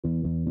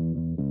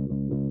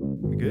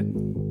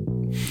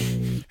Good.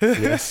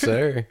 Yes,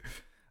 sir.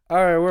 All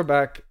right, we're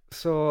back.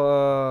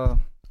 So,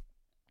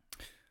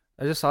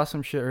 I just saw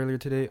some shit earlier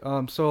today.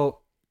 So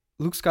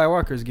Luke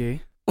Skywalker's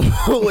gay.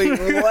 Wait,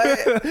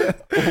 what?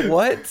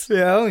 What?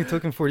 Yeah, it only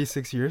took him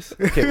 46 years.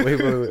 Okay, wait.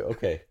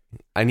 Okay.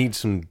 I need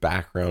some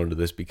background to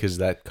this because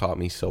that caught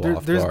me so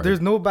off guard.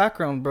 There's no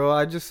background, bro.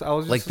 I was just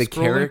like the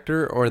scrolling.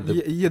 character or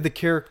the yeah, the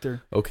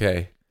character.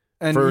 Okay.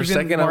 And for a even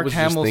second, Mark I was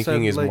Hamill just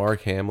thinking, said, is like,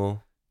 Mark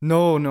Hamill?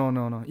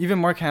 No. Even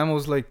Mark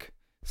Hamill's like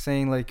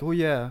saying like, oh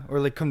yeah, or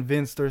like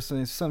convinced or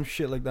some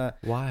shit like that.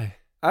 Why?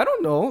 I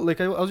don't know.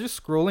 Like I was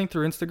just scrolling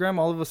through Instagram.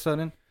 All of a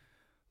sudden,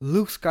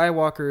 Luke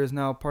Skywalker is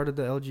now part of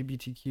the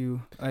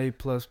LGBTQIA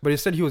plus. But he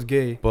said he was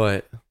gay.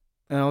 But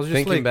And I was just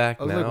thinking like, back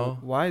I was now, like,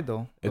 why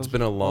though? it's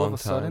been a long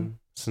time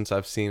since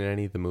I've seen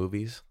any of the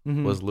movies.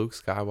 Mm-hmm. Was Luke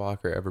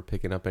Skywalker ever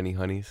picking up any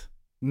honeys?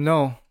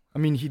 No. I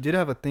mean, he did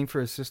have a thing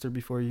for his sister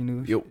before you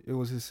knew it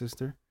was his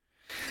sister.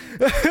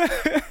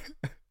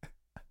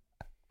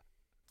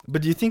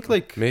 But do you think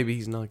like maybe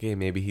he's not gay?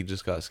 Maybe he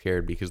just got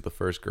scared because the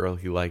first girl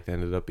he liked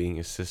ended up being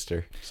his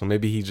sister. So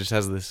maybe he just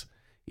has this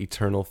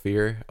eternal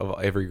fear of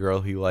every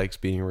girl he likes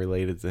being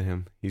related to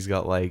him. He's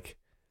got like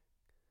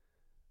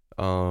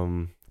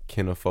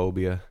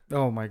kinophobia.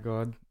 Oh my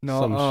god. No,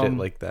 some shit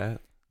like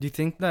that. Do you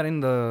think that in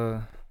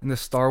the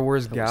Star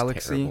Wars that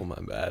galaxy? Was terrible,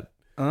 my bad.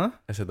 Huh?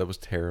 I said that was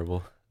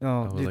terrible.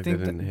 No, do you think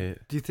that didn't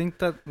hit? Do you think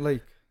that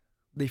like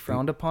they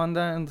frowned upon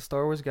that in the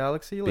Star Wars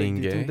galaxy? Like, being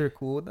do you gay? think they're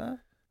cool with that?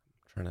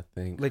 I'm trying to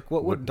think. Like,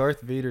 what would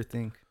Darth Vader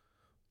think?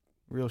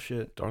 Real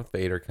shit. Darth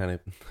Vader kind of.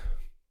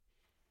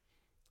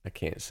 I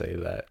can't say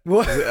that.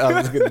 What? I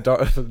was gonna,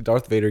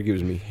 Darth Vader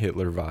gives me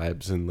Hitler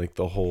vibes and like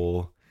the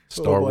whole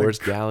Star Wars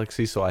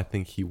galaxy, so I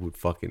think he would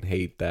fucking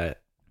hate that.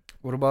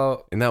 What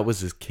about? And that was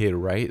his kid,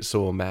 right?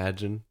 So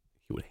imagine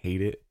he would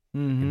hate it,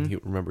 Mm-hmm. and he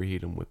remember he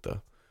hit him with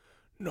the,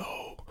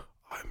 "No,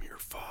 I'm your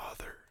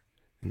father,"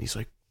 and he's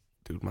like,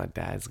 "Dude, my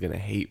dad's gonna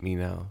hate me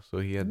now." So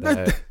he had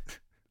that.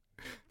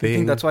 You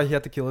think that's why he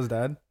had to kill his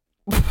dad?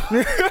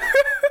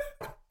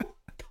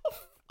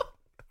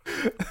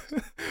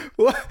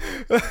 What?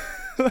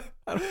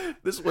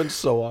 This went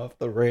so off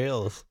the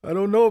rails. I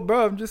don't know,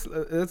 bro. I'm just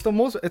it's the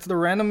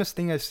randomest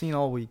thing I've seen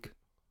all week.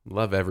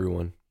 Love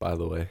everyone, by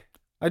the way.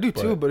 I do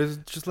too, but it's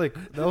just like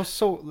that was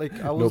so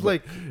like I was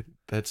like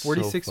that's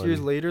 46 so years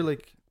funny. later,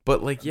 like.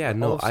 But like, yeah,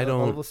 no, I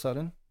don't. All of a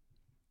sudden,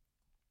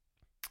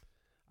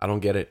 I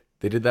don't get it.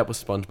 They did that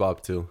with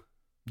SpongeBob too.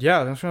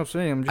 yeah, that's what I'm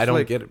saying. I'm just I don't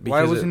like, get it.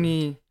 Why wasn't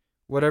he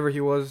whatever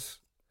he was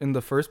in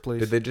the first place?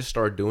 Did they just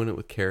start doing it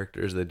with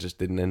characters that just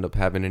didn't end up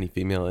having any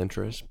female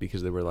interest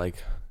because they were like,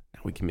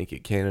 now we can make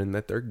it canon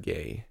that they're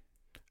gay?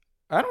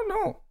 I don't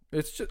know.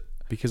 It's just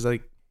because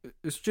like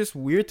it's just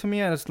weird to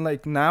me, and it's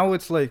like now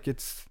it's like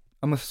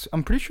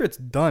I'm pretty sure it's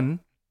done.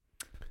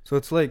 So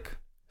it's like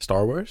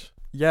Star Wars.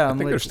 Yeah, I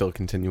think they're still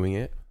continuing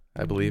it.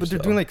 I believe, but they're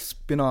doing like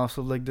spin-offs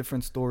of like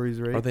different stories,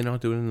 right? Are they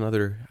not doing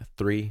another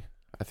 3?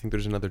 I think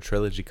there's another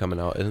trilogy coming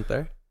out, isn't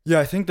there?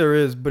 Yeah, I think there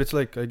is, but it's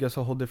like I guess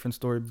a whole different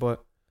story.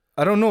 But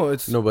I don't know.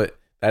 It's no, but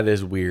that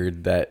is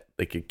weird that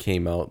like it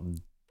came out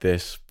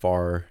this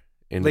far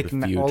in like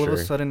the future. All of a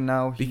sudden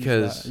now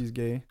because he's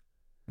gay.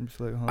 I'm just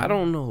like, huh? I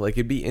don't know. Like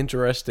it'd be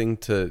interesting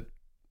to.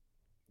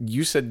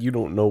 You said you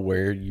don't know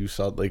where you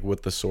saw like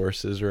what the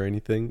source is or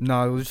anything.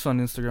 No, it was just on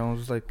Instagram. I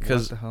was just like,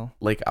 what the hell?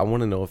 Like I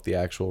want to know if the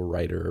actual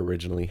writer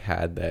originally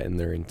had that in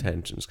their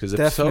intentions. Because if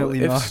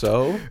Definitely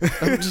so,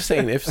 I'm just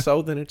saying if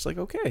so, then it's like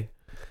okay.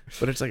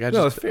 But it's like I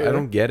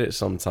don't get it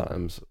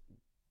sometimes.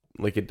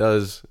 Like it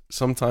does.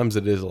 Sometimes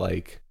it is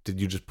like,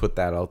 did you just put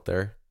that out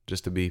there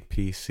just to be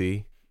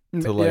PC?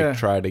 To like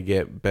try to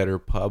get better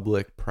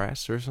public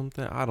press or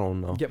something? I don't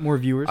know. Get more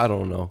viewers? I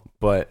don't know.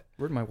 But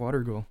where'd my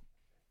water go?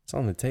 It's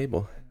on the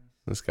table.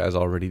 This guy's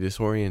already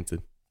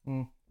disoriented.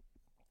 You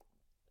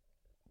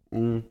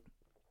can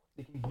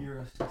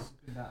hear us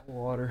sipping that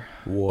water.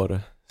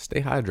 Water.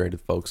 Stay hydrated,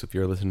 folks, if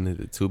you're listening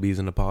to the Two Bees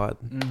in a Pod.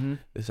 Mm-hmm.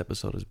 This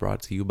episode is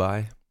brought to you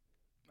by...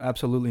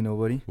 Absolutely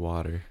nobody.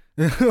 Water.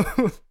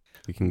 You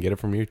can get it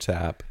from your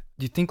tap.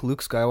 Do you think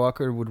Luke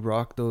Skywalker would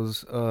rock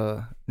those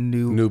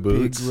new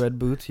boots? Big red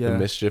boots? Yeah. The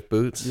Mischief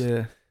boots?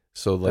 Yeah.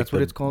 So like that's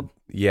what it's called?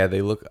 Yeah,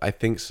 they look... I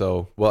think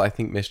so. Well, I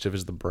think Mischief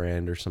is the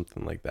brand or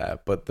something like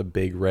that. But the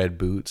big red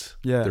boots,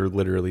 they're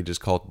literally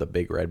just called the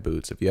big red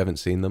boots. If you haven't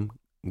seen them,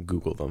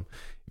 Google them.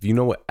 If you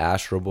know what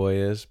Astro Boy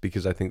is,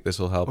 because I think this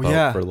will help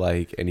out for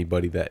like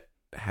anybody that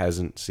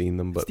hasn't seen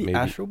them. But maybe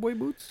Astro Boy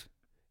boots?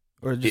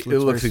 Or it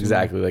looks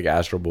exactly like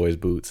Astro Boy's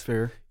boots.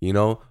 Fair. You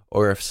know?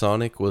 Or if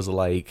Sonic was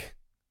like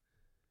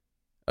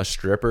a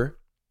stripper.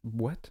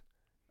 What?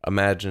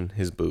 Imagine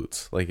his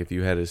boots. Like if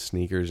you had his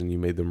sneakers and you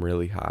made them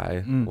really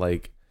high,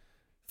 like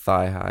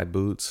thigh-high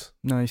boots.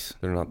 Nice.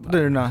 They're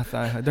not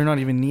thigh-high. They're not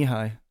even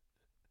knee-high.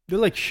 They're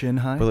like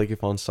shin-high. But like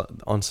if on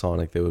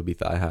Sonic, they would be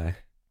thigh-high.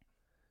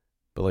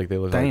 But like they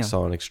look like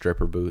Sonic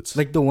stripper boots.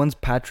 Like the ones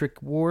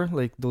Patrick wore,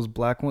 like those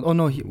black ones. Oh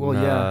no,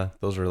 yeah.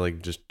 Those are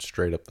like just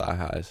straight up thigh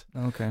highs.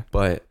 Okay.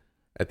 But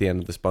at the end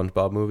of the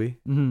SpongeBob movie,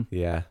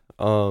 yeah.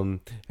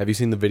 Have you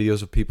seen the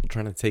videos of people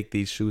trying to take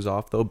these shoes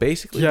off though?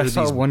 Basically, I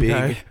saw these one big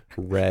guy.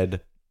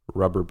 red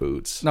rubber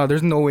boots. No,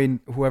 there's no way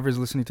whoever's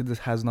listening to this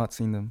has not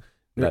seen them.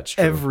 They're That's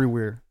true.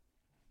 everywhere.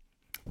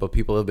 But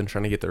people have been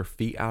trying to get their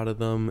feet out of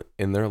them,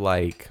 and they're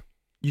like,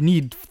 you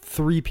need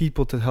 3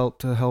 people to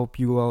help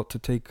you out to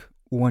take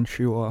one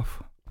shoe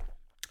off.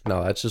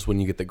 No, that's just when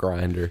you get the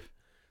grinder.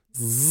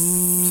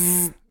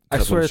 I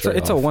swear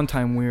it's a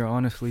one-time wear,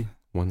 honestly.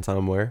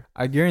 One-time wear?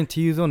 I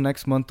guarantee you though,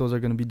 next month those are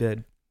gonna be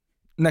dead.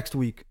 Next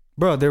week,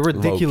 bro, they're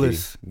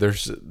ridiculous.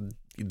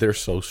 They're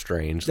so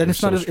strange. Then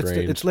it's not.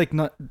 It's like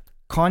not.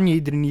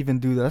 Kanye didn't even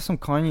do that. That's some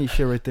Kanye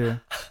shit right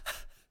there.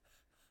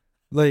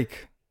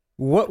 Like,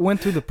 what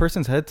went through the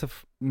person's head to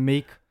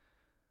make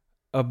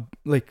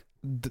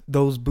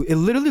those boots? It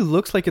literally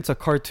looks like it's a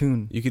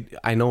cartoon.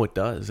 I know it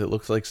does. It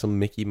looks like some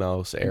Mickey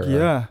Mouse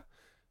era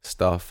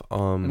stuff.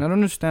 And I don't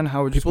understand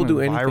how it people just do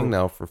went anything viral.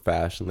 now for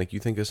fashion. Like, you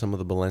think of some of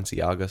the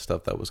Balenciaga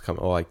stuff that was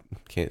coming. Oh, I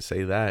can't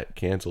say that.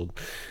 Canceled.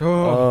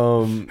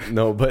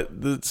 No,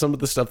 but some of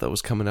the stuff that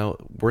was coming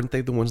out, weren't they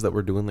the ones that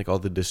were doing like all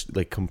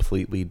the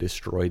completely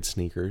destroyed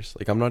sneakers?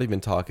 Like, I'm not even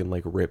talking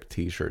like ripped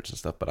t-shirts and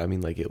stuff, but I mean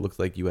like it looked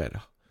like you had.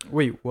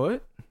 Wait,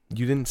 what?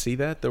 You didn't see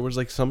that? There was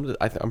like some.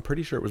 I'm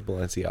pretty sure it was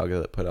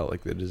Balenciaga that put out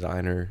like the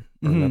designer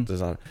or not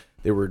designer.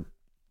 They were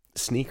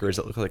sneakers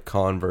that looked like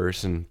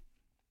Converse and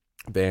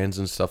Vans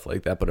and stuff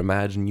like that. But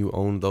imagine you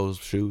owned those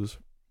shoes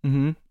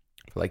for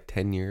like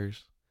 10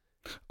 years.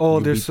 Oh,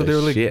 they're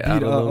like beat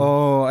up. Them.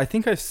 Oh, I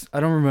think I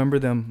don't remember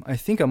them. I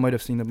think I might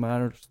have seen them, but I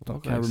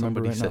can't remember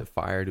Somebody right now. set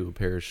fire to a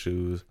pair of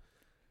shoes,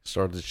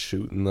 started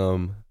shooting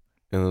them,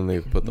 and then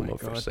they put them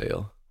up for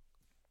sale.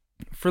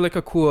 For like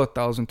a cool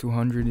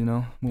 1,200, you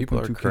know. People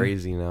are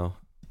crazy now.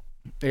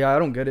 Yeah, I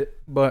don't get it,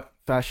 but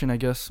fashion, I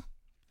guess.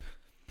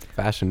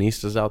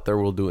 Fashionistas out there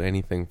will do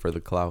anything for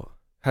the clout.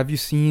 Have you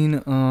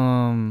seen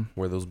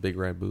wear those big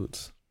red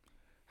boots?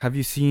 Have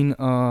you seen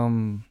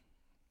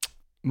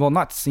well,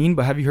 not seen,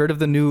 but have you heard of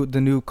the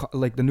new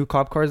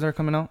cop cars that are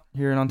coming out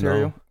here in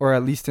Ontario, No. or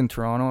at least in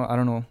Toronto? I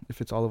don't know if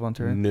it's all of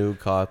Ontario. New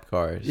cop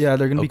cars. Yeah,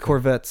 they're gonna be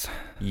Corvettes.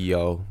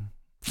 Yo.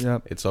 Yeah.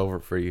 It's over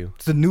for you.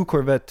 It's a new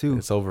Corvette too.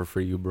 It's over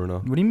for you, Bruno.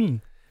 What do you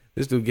mean?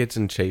 This dude gets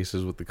in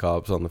chases with the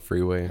cops on the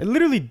freeway. I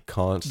literally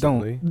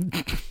constantly.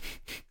 don't.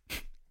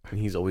 And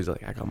he's always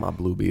like, I got my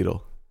Blue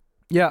Beetle.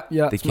 Yeah.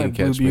 They can't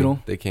catch me.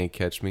 They can't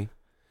catch me.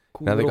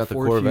 Cool, now they got the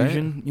Ford Corvette.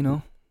 Fusion, you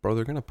know. Bro,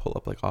 they're going to pull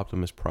up like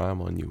Optimus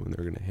Prime on you, and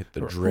they're going to hit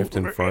the drift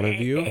in front of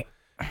you,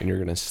 and you're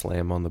going to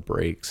slam on the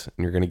brakes,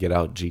 and you're going to get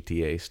out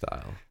GTA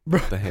style. Bro.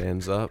 The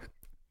hands up.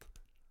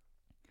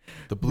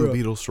 The Blue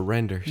Beetle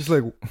surrenders. Just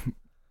like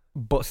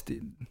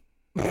busted.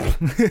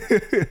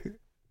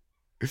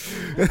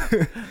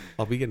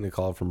 I'll be getting a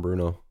call from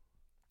Bruno.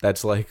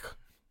 That's like...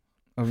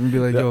 I'm going to be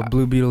like, yo,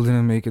 Blue Beetle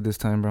didn't make it this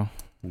time, bro.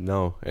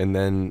 No. And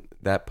then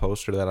that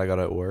poster that I got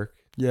at work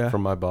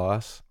from my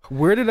boss.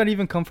 Where did that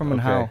even come from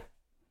and how?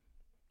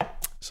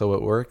 So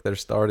at work, they're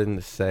starting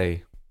to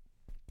say,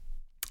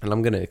 and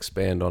I'm going to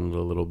expand on it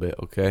a little bit,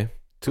 okay?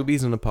 2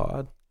 B's in a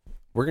pod.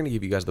 We're going to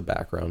give you guys the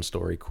background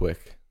story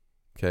quick,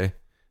 okay?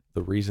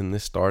 The reason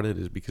this started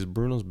is because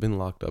Bruno's been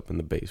locked up in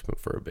the basement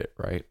for a bit,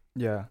 right?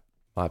 Yeah.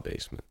 My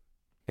basement.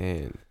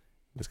 And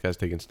this guy's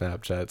taking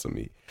Snapchats of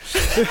me.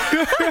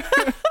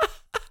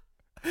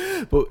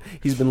 But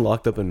he's been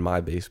locked up in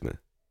my basement,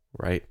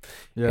 right?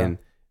 Yeah. And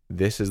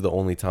this is the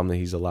only time that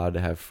he's allowed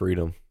to have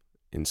freedom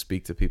and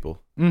speak to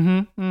people.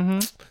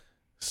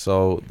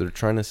 So they're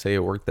trying to say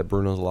at work that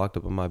Bruno's locked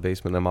up in my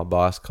basement, and my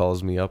boss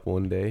calls me up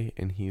one day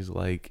and he's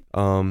like,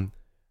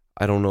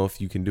 I don't know if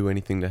you can do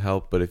anything to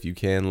help, but if you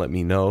can, let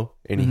me know.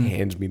 And he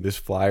hands me this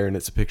flyer, and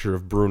it's a picture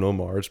of Bruno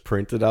Mars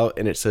printed out,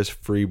 and it says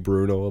 "Free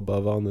Bruno"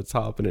 above on the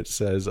top, and it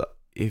says,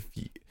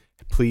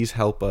 please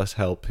help us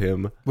help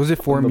him. Was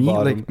it for me?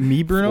 Bottom. Like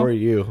me, Bruno? For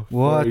you.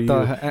 What for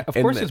the heck? Of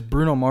course it's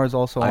Bruno Mars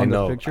also on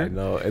the picture. I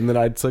know. And then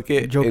I took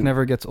it. Joke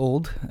never gets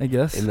old, I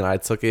guess. And then I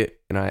took it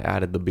and I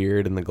added the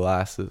beard and the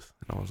glasses.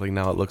 And I was like,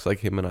 now it looks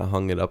like him, and I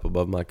hung it up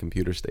above my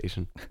computer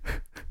station.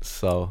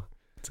 So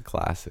it's a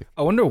classic.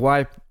 I wonder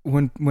why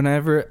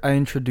whenever I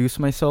introduce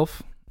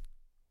myself,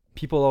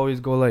 people always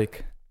go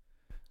like,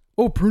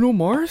 oh, Bruno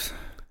Mars?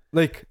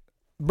 Like,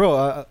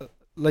 bro,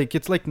 like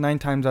it's like 9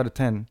 times out of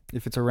 10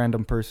 if it's a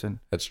random person.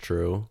 That's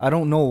true. I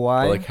don't know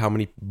why. But like, how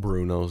many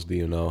Brunos do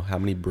you know? How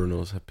many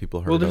Brunos have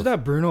people heard of? Well, there's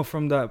that Bruno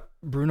from that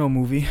Bruno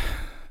movie. Have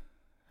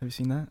you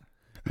seen that?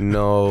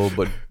 No,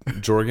 but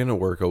Jorgen at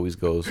work always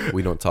goes,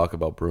 we don't talk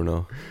about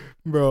Bruno.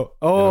 Bro.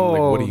 Oh.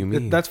 Like, what do you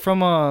mean? That's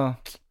from I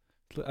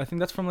think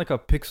that's from like a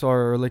Pixar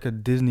or like a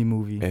Disney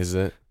movie. Is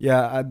it?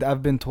 Yeah,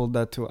 I've been told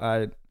that too.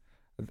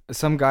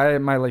 Some guy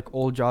at my like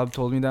old job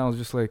told me that. I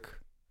was like,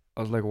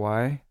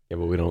 why? Yeah,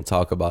 but we don't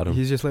talk about him.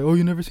 He's just like, oh,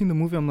 you never seen the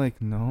movie? I'm like,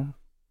 no.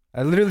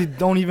 I literally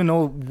don't even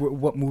know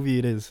what movie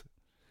it is.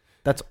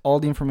 That's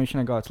all the information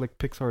I got. It's like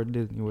Pixar or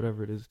Disney,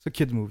 whatever it is. It's a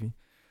kid's movie.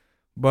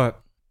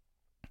 But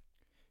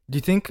do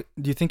you think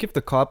if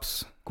the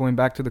cops, going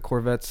back to the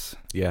Corvettes,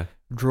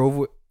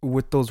 drove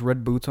with those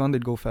red boots on,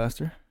 they'd go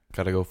faster?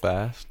 Gotta go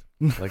fast?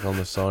 Like on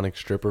the Sonic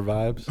stripper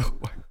vibes? Oh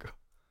my God.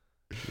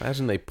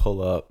 Imagine they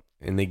pull up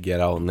and they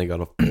get out and they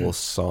got a full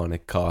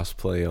Sonic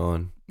cosplay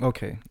on.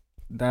 Okay.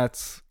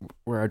 That's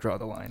where I draw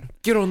the line.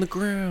 Get on the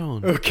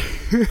ground.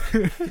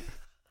 Okay.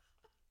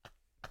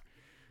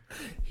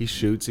 He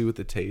shoots you with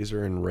the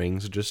taser and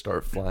rings just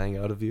start flying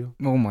out of you.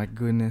 Oh my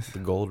goodness. The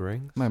gold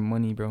rings. My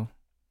money, bro.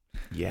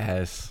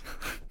 Yes.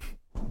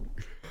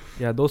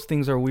 Yeah, those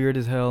things are weird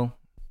as hell.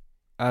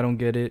 I don't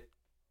get it.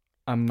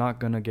 I'm not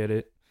gonna get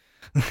it.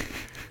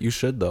 You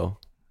should though.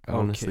 I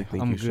honestly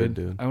think you should,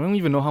 dude. I don't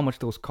even know how much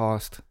those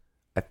cost.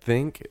 I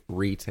think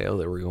retail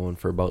they were going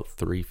for about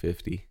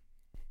 $350.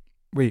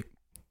 Wait,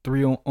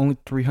 only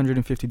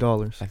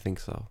 $350. I think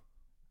so.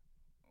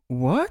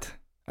 What?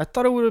 I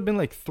thought it would have been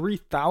like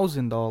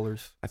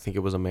 $3,000. I think it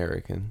was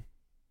American.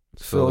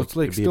 So it's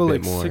like still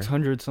like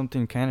 600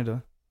 something in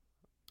Canada.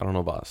 I don't know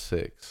about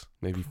 6,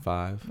 maybe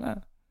 5.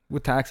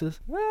 With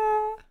taxes?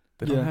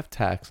 They don't have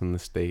tax in the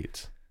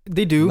States.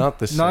 They do. Not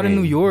the same. Not in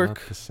New York.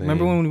 Not the same.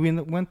 Remember when we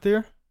went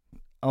there?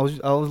 I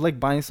was like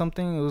buying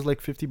something. It was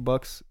like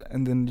 $50,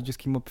 and then it just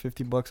came up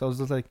 $50. I was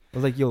like,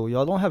 yo,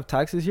 y'all don't have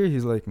taxes here?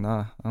 He's like,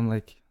 nah. I'm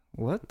like,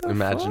 what the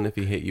Imagine fuck?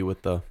 if he hit you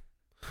with the,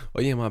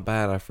 oh yeah, my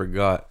bad, I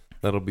forgot.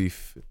 That'll be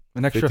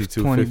an extra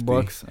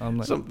 $20. I'm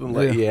like, something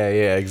like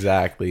yeah,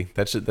 exactly.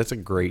 That's a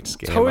great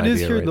scam. That's how it is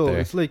here right though. there.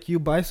 It's like you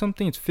buy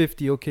something, it's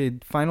 $50. Okay,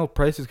 final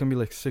price is gonna be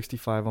like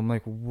 $65. I'm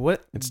like,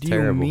 what? It's do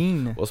terrible. you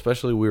mean? Well,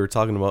 especially we were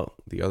talking about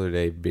the other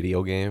day,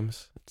 video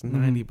games. It's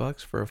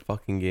 $90 for a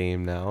fucking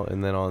game now,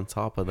 and then on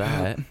top of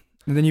that,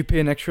 and then you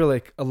pay an extra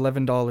like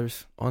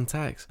 $11 on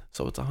tax,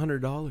 so it's $100.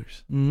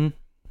 Mm-hmm.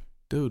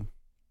 Dude,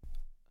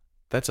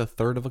 that's a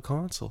third of a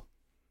console.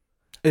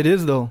 It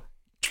is though.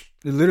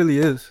 It literally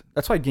is.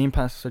 That's why Game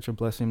Pass is such a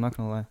blessing. I'm not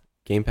gonna lie.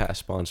 Game Pass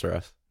sponsor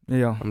us.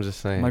 Yeah. I'm just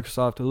saying.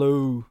 Microsoft,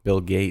 hello. Bill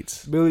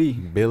Gates.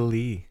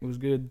 Billy. It was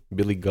good.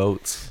 Billy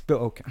Goats.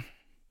 Okay.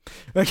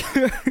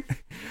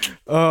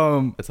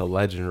 That's a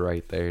legend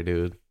right there,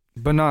 dude.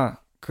 But nah,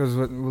 cause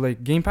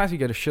like Game Pass, you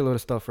get a shitload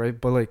of stuff,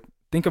 right? But like,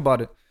 think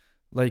about it.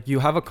 Like, you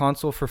have a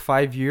console for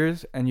 5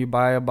 years, and you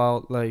buy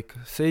about like,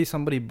 say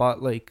somebody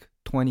bought like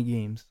 20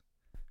 games,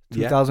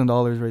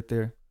 $2,000 right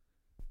there.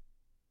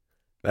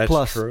 That's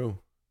Plus. True.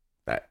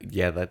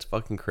 That's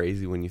fucking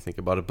crazy when you think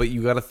about it. But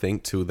you got to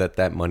think too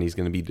that money's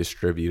going to be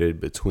distributed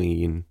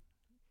between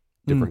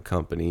different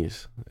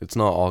companies. It's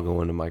not all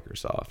going to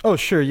Microsoft. Oh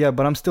sure, yeah,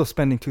 but I'm still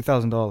spending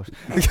 $2,000.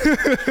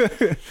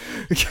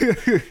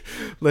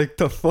 Like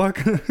the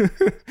fuck?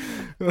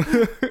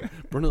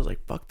 Bruno's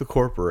like, fuck the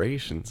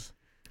corporations.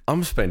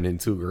 I'm spending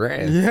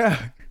 $2,000.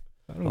 Yeah,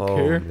 I don't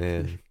care. Oh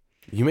man,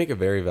 you make a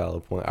very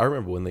valid point. I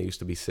remember when they used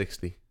to be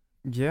 $60.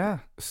 Yeah,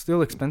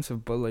 still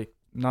expensive, but like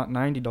not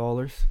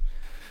 $90.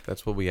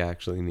 That's what we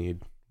actually need.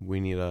 We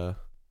need a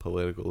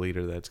political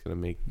leader that's gonna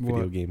make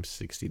video games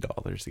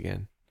 $60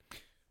 again.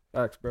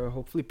 Facts, bro.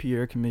 Hopefully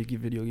Pierre can make you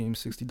video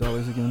games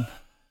 $60 again.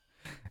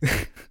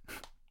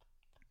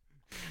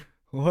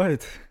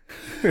 What?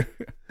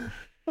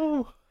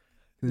 Oh.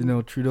 You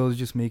know, Trudeau's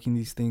just making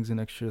these things an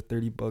extra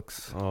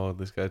 $30. Oh,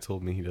 this guy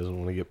told me he doesn't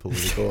want to get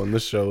political on the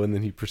show, and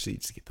then he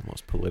proceeds to get the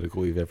most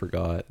political we've ever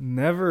got.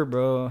 Never,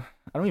 bro.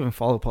 I don't even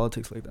follow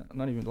politics like that. I'm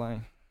not even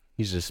lying.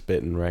 He's just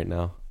spitting right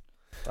now.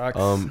 Facts.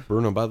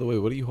 Bruno, by the way,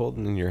 what are you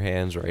holding in your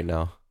hands right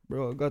now?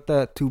 Bro, I got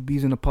that 2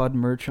 Bs in a Pod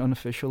merch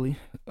unofficial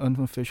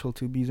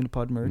 2 Bs in a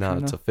Pod merch. No,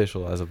 it's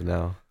official as of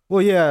now.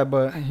 Well, yeah,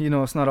 but, you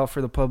know, it's not out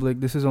for the public.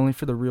 This is only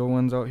for the real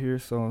ones out here,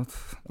 so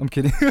I'm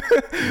kidding.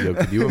 Yo,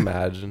 could you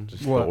imagine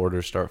just what? The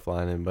orders start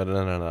flying in? But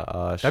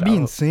no. That'd be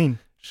insane.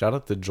 Shout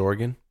out to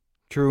Jorgen.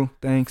 True,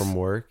 thanks. From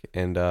work,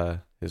 and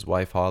his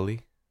wife,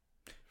 Holly.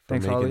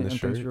 Thanks, Holly, and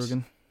thanks,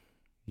 Jorgen.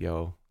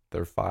 Yo,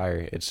 they're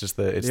fire. It's just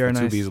the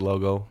 2B's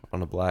logo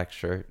on a black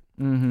shirt.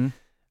 Mm-hmm.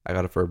 I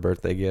got it for a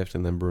birthday gift,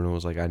 and then Bruno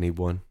was like, I need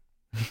one.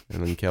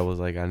 And then Kel was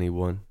like, I need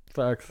one.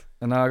 Facts.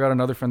 And now I got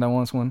another friend that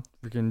wants one.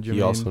 Freaking Jermaine.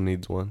 He also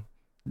needs one.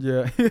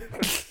 Yeah.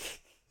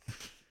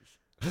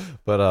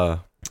 But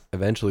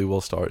eventually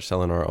we'll start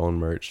selling our own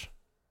merch.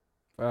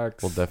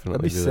 Facts. We'll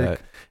definitely do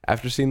that.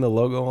 After seeing the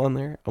logo on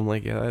there, I'm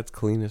like, yeah, that's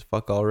clean as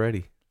fuck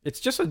already. It's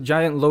just a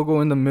giant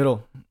logo in the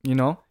middle, you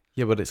know?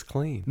 Yeah, but it's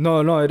clean.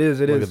 No, it is.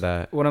 Look at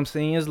that. What I'm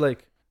saying is,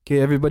 like,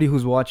 okay, everybody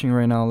who's watching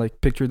right now, like,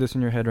 picture this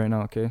in your head right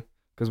now, okay?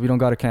 Because we don't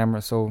got a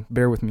camera, so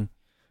bear with me.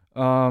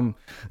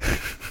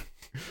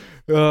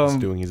 He's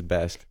doing his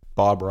best.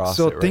 Bob Ross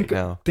so right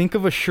now. Think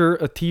of a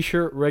shirt, a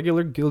t-shirt,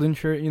 regular Gildan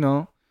shirt, you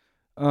know?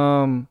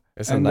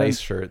 It's a nice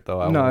shirt,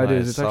 though. It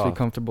is. It's actually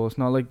comfortable. It's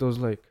not like those,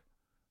 like,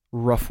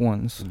 rough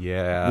ones.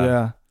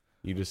 Yeah.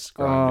 You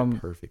described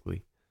it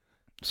perfectly.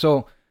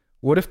 So,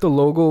 what if the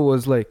logo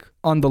was, like,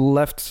 on the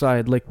left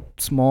side, like,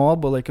 small,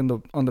 but, like,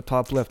 on the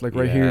top left, like,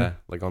 right here?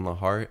 Like on the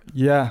heart?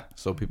 Yeah.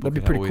 So people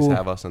can always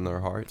have us in their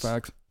hearts.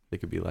 Facts. They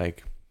could be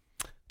like,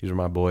 these are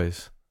my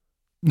boys.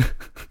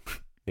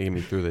 They get me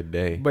through the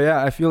day. But,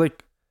 yeah, I feel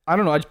like, I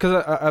don't know,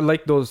 because I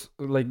like those,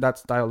 like, that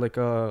style, like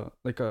a,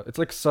 it's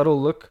like a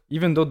subtle look,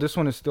 even though this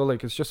one is still,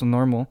 like, it's just a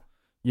normal,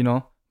 you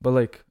know? But,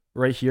 like,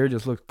 right here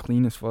just looked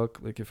clean as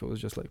fuck, like, if it was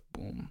just, like,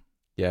 boom.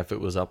 Yeah, if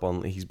it was up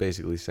on, he's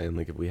basically saying,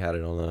 like, if we had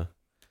it on the...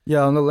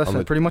 Yeah, on the left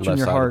side, pretty much in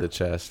your heart. The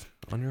chest.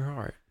 On your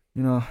heart.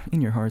 You know, in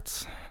your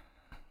hearts.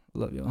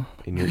 Love y'all.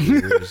 In your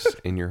ears,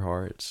 in your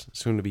hearts,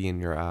 soon to be in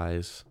your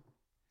eyes.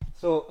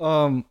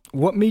 So,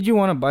 what made you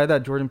want to buy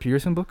that Jordan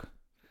Peterson book?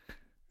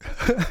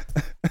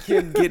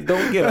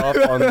 Don't get off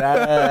on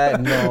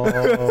that. No,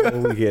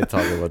 we can't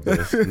talk about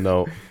this.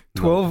 No.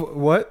 12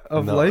 what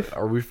of life?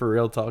 Are we for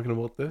real talking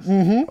about this?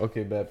 Mm-hmm.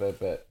 Okay, bet.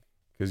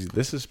 Because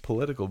this is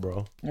political,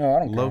 bro. No, I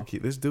don't Low care. key.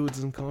 This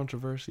dude's in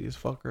controversy as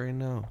fuck right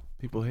now.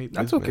 People hate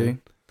That's this okay.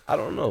 man. I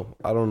don't know.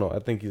 I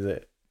think he's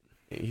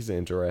an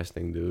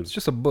interesting dude. It's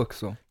just a book,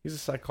 so. He's a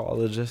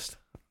psychologist.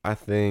 I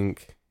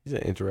think he's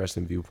an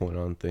interesting viewpoint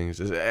on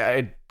things.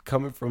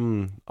 Coming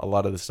from a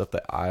lot of the stuff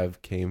that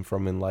I've came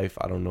from in life,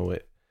 I don't know,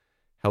 it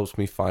helps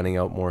me finding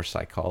out more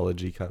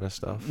psychology kind of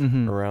stuff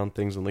around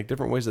things and like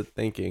different ways of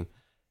thinking.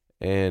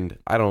 And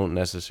I don't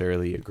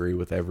necessarily agree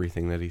with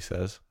everything that he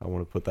says. I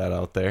want to put that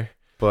out there.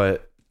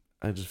 But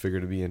I just figured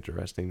it'd be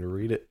interesting to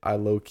read it. I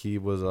low-key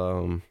was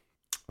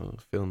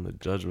feeling the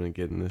judgment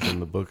getting this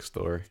in the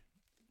bookstore.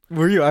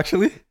 Were you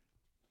actually?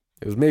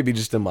 It was maybe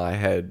just in my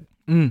head,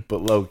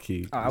 but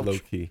low-key. Ouch.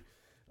 Low-key.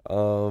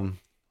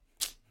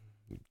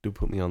 Do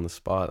put me on the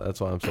spot. That's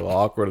why I'm so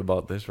awkward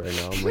about this right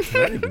now. I'm like,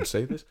 can I even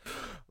say this?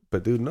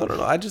 But dude, no.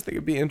 I just think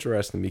it'd be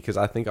interesting because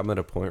I think I'm at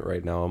a point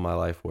right now in my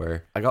life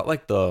where I got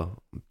like the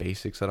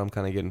basics that I'm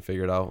kind of getting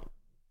figured out,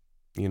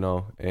 you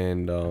know,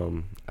 and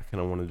I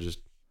kind of want to just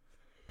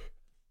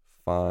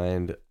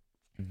find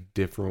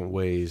different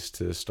ways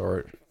to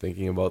start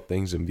thinking about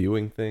things and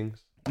viewing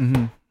things.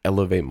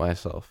 Elevate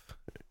myself,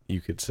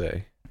 you could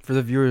say. For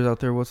the viewers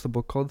out there, what's the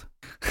book called?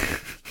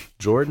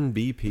 Jordan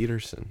B.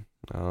 Peterson.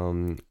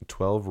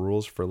 12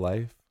 Rules for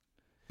Life.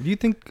 What do you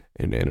think?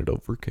 An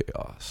Antidote for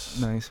Chaos.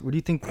 Nice. What do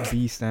you think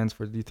B stands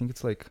for? Do you think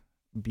it's like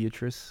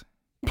Beatrice?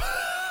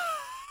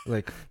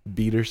 Like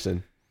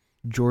Peterson.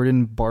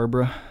 Jordan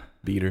Barbara?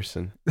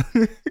 Peterson.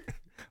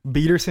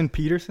 Peterson?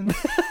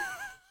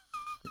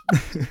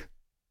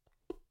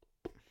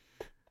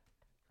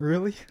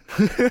 Really?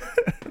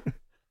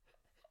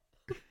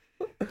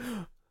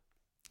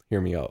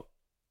 Hear me out.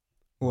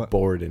 What?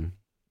 Borden.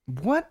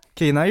 What?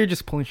 Okay, now you're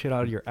just pulling shit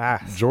out of your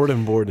ass.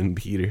 Jordan Borden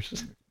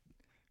Peters.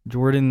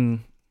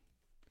 Jordan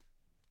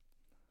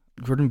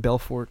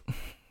Belfort.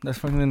 That's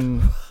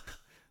fucking.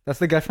 That's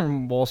the guy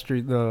from Wall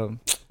Street, the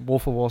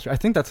Wolf of Wall Street. I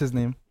think that's his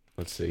name.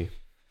 Let's see.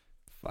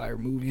 Fire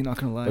movie, not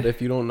gonna lie. But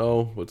if you don't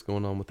know what's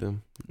going on with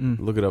him,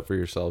 look it up for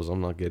yourselves.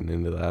 I'm not getting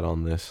into that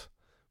on this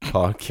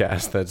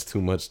podcast. That's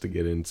too much to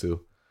get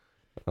into.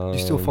 Do you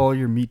still follow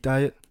your meat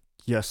diet?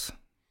 Yes.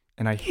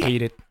 And I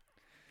hate it.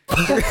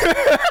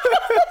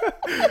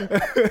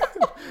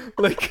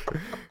 Like,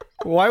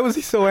 why was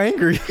he so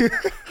angry?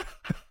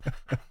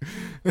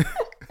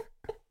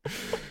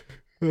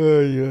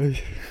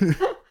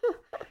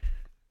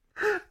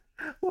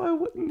 Why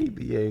wouldn't he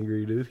be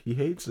angry, dude? He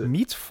hates it.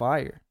 Meat's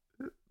fire.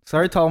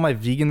 Sorry to all my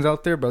vegans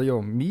out there, but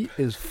yo, meat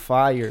is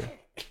fire.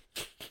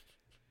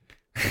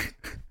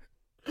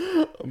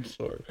 I'm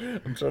sorry.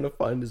 I'm trying to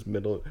find his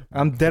middle.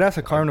 I'm dead ass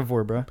a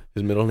carnivore, bro.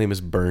 His middle name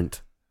is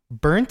Burnt.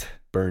 Burnt?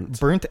 Burnt.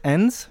 Burnt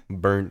ends?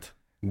 Burnt.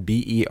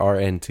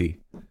 Bernt.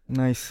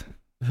 Nice.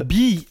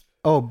 B-E,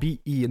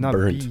 not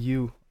Burnt.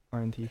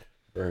 B-U-R-N-T.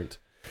 Burnt.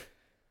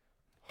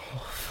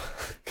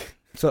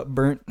 What's up,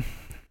 Burnt? This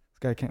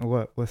guy can't,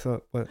 what? What's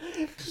up? What?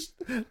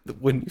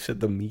 When you said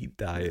the meat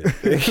diet.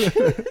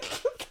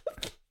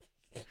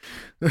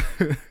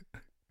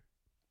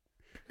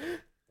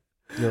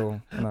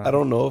 Yo, nah. I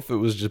don't know if it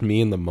was just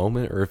me in the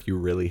moment or if you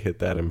really hit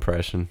that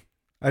impression.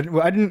 I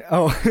didn't,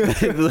 oh.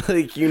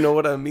 Like, you know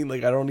what I mean?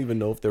 Like, I don't even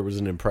know if there was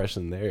an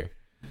impression there.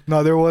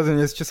 No, there wasn't.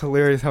 It's just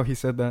hilarious how he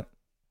said that.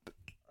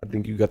 I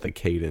think you got the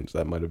cadence.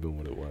 That might have been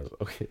what it was.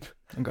 Okay.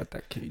 I got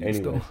that cadence,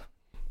 Anyway.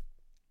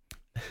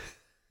 though.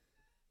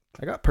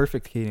 I got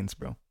perfect cadence,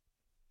 bro.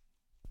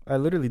 I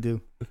literally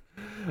do.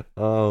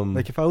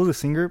 Like, if I was a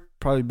singer,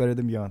 probably better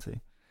than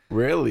Beyonce.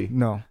 Really?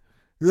 No.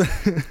 We're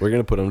going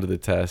to put him to the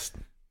test.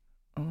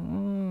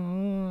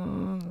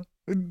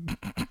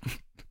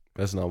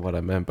 That's not what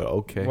I meant, but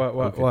okay. What?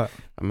 Okay. What?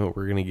 I meant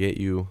we're going to get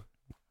you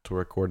to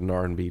record an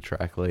R&B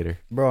track later.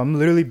 Bro, I'm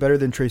literally better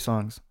than Trey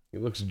Songz. He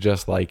looks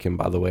just like him,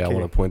 by the way. Okay. I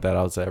want to point that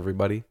out to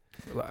everybody.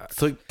 Relax.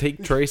 So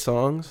take Trey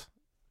Songz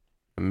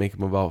and make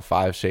him about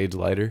 5 shades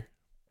lighter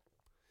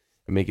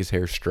and make his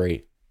hair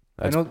straight.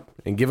 I know,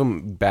 And give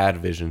him bad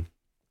vision.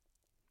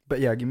 but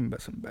yeah, give me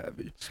some bad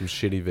vision. Some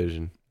shitty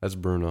vision. That's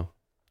Bruno.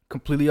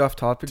 Completely off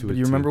topic, To but a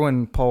you T. remember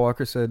when Paul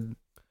Walker said,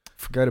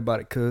 "Forget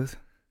about it, cuz"?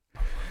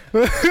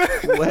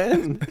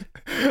 When?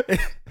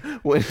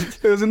 When?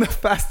 It was in the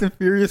Fast and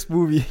Furious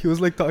movie. He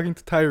was like talking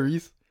to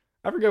Tyrese.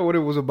 I forget what it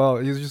was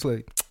about. He was just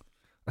like,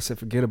 I said,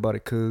 "Forget about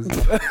it, cuz."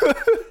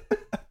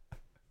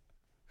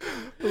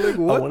 Like,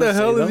 what the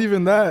hell is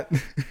even that?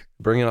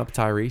 Bringing up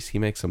Tyrese, he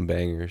makes some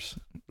bangers.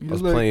 He I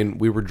was like, playing,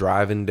 we were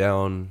driving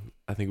down,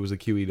 I think it was a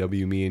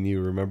QEW, me and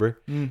you, remember?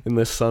 And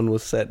the sun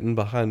was setting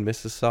behind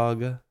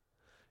Mississauga.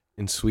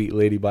 And Sweet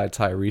Lady by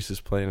Tyrese is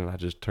playing, and I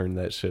just turned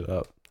that shit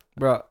up.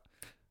 Bro.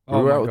 We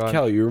were out with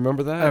Kel, you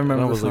remember that? I remember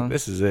and I the was song. like,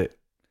 this is it.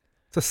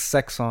 It's a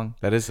sex song.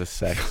 That is a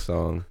sex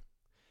song.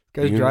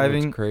 Guy's You know what's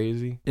driving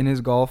crazy. in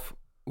his Golf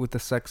with the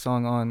sex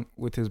song on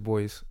with his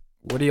boys.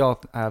 What do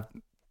y'all have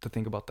to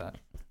think about that?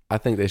 I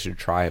think they should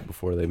try it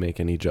before they make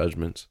any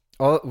judgments.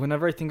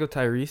 Whenever I think of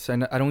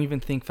Tyrese, I don't even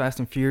think Fast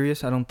and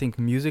Furious. I don't think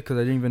music because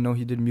I didn't even know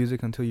he did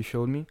music until you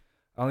showed me.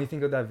 I only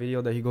think of that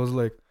video that he goes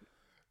like,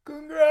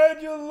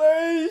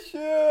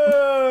 "Congratulations!"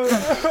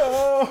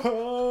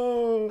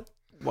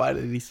 Why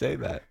did he say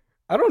that?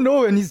 I don't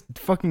know, and he's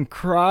fucking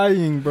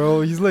crying,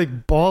 bro. He's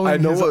like bawling. I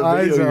know his what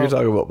eyes video out. you're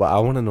talking about, but I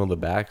want to know the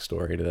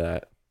backstory to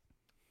that.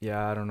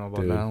 Yeah, I don't know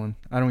about that one.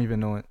 I don't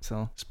even know it.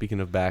 So speaking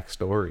of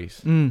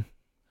backstories,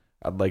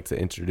 I'd like to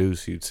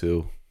introduce you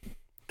to.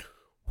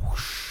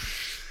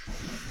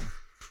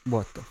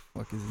 What the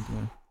fuck is he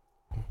doing?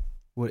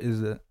 What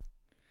is it?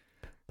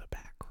 The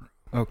Backrooms.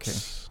 Okay.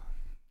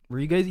 Were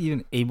you guys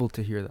even able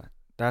to hear that?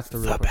 That's the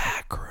real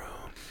Backrooms.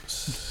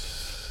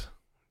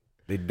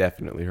 They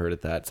definitely heard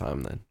it that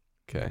time then.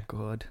 Okay.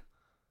 God.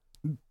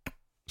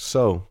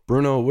 So,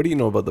 Bruno, what do you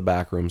know about the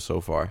Backrooms so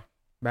far?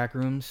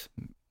 Backrooms?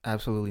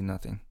 Absolutely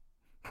nothing.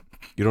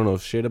 You don't know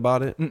shit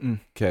about it?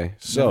 Okay.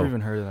 So. Never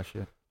even heard of that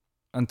shit.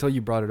 Until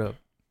you brought it up.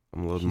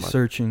 I'm loading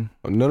searching.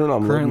 No.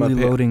 I'm currently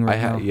loading right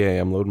now.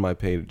 Yeah, I'm loading my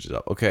pages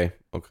up. Okay.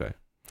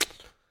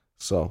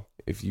 So,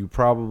 if you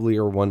probably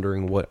are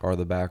wondering what are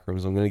the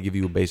Backrooms, I'm going to give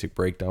you a basic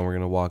breakdown. We're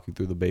going to walk you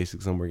through the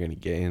basics and we're going to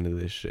get into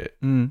this shit.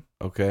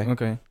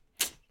 Okay?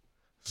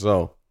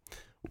 So,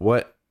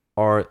 what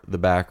are the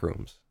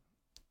Backrooms?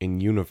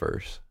 In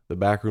universe, the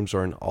Backrooms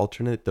are an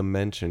alternate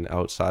dimension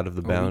outside of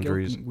the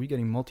boundaries. We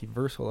getting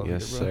multiversal out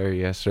yes, here, bro. sir.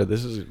 Yes, sir.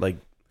 This is like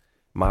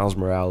Miles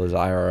Morales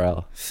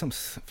IRL. Some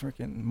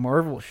freaking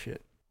Marvel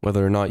shit.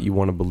 Whether or not you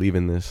want to believe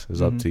in this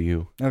is up to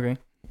you. Okay.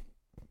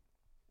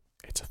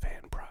 It's a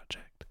fan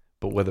project.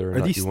 But whether or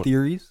not these you want,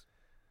 theories?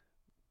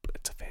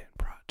 It's a fan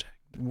project.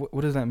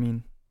 What does that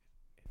mean?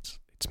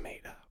 It's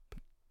made up.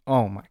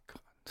 Oh my god.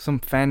 Some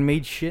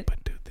fan-made shit?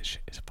 But dude, this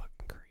shit is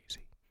fucking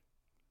crazy.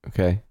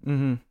 Okay?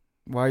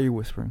 Why are you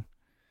whispering?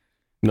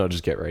 No,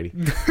 just get ready.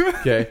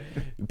 Okay?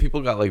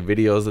 People got like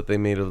videos that they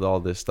made of all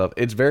this stuff.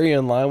 It's very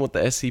in line with the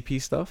SCP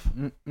stuff.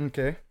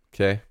 Okay.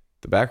 Okay?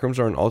 The Backrooms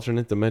are an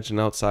alternate dimension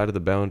outside of the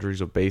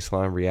boundaries of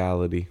baseline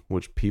reality,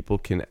 which people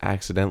can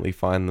accidentally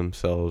find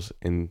themselves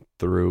in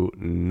through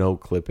no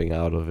clipping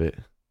out of it.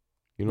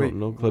 You know what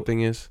no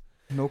clipping is?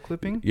 No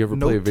clipping? You ever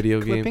play a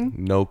video game?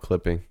 No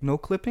clipping. No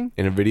clipping?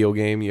 In a video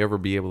game, you ever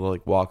be able to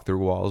like walk through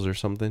walls or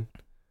something?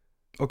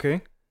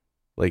 Okay.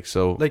 Like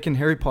so. Like in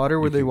Harry Potter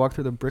where they walk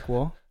through the brick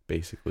wall?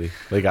 Basically.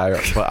 Like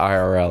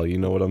IRL, you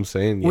know what I'm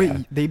saying? Wait,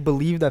 yeah. They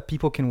believe that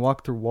people can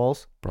walk through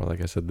walls? Bro,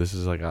 like I said, this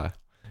is like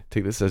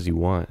take this as you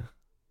want.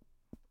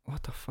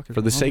 What the fuck is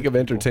For the sake of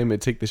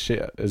entertainment, take the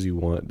shit as you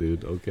want,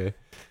 dude, okay?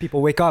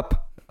 People wake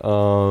up.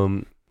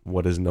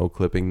 What is no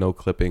clipping? No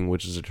clipping,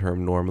 which is a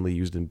term normally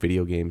used in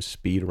video games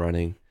speed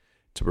running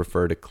to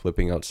refer to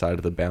clipping outside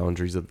of the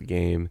boundaries of the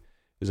game,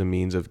 is a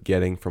means of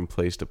getting from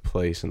place to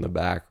place in the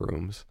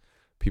Backrooms.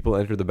 People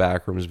enter the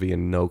Backrooms via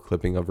no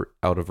clipping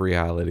out of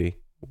reality,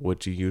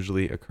 which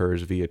usually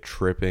occurs via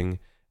tripping,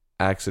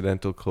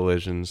 accidental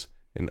collisions,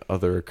 and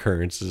other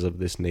occurrences of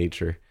this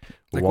nature.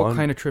 Like what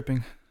kind of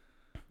tripping?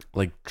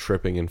 Like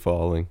tripping and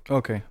falling.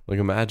 Okay. Like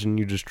imagine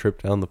you just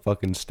trip down the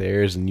fucking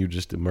stairs and you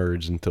just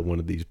emerge into one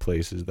of these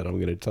places that I'm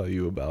going to tell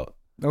you about.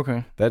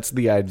 Okay. That's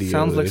the idea.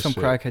 Sounds like some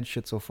crackhead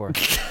shit so far.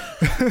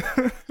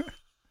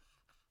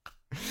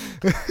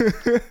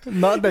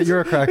 Not that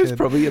you're a crackhead. It's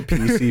probably a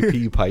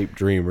PCP pipe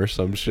dream or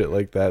some shit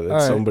like that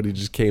somebody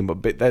just came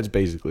up. But that's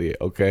basically it,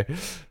 okay?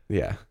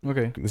 Yeah.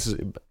 Okay.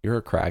 You're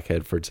a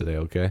crackhead for today,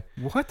 okay?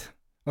 What?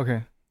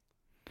 Okay.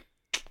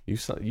 You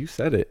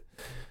said it.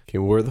 Okay,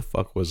 where the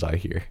fuck was I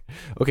here?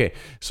 Okay,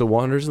 so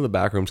wanderers in the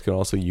Backrooms can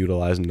also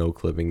utilize no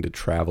clipping to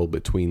travel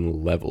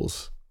between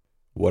levels.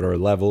 What are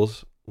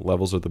levels?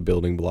 Levels are the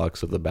building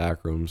blocks of the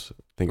Backrooms.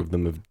 Think of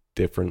them as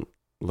different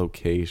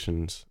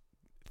locations.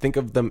 Think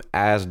of them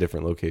as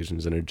different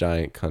locations in a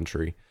giant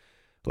country.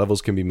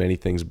 Levels can be many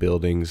things: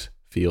 buildings,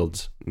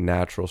 fields,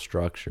 natural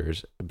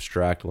structures,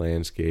 abstract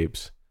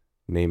landscapes.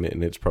 Name it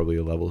and it's probably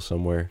a level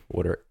somewhere.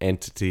 What are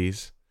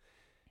entities?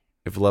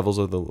 If levels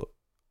are the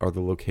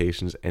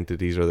locations,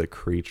 entities are the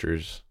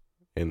creatures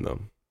in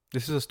them.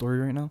 This is a story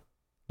right now?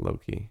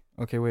 Low-key.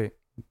 Okay, wait.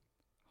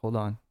 Hold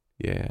on.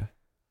 Yeah.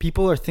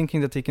 People are thinking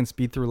that they can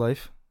speed run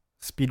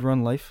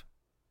life.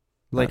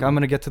 Like, I'm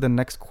going to get to the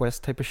next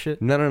quest type of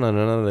shit? No,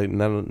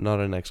 not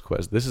a next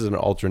quest. This is an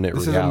alternate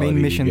reality. This is a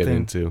main mission you get thing.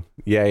 Into.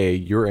 Yeah,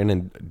 you're in a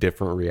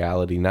different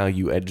reality. Now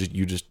you're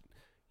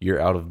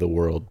out of the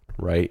world,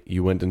 right?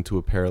 You went into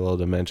a parallel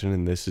dimension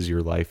and this is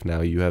your life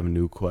now. You have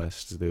new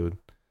quests, dude.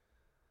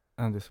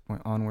 I'm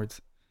disappointed.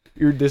 Onwards.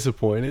 You're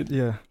disappointed?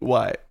 Yeah.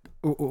 Why?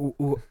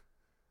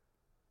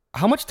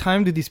 How much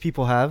time do these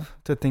people have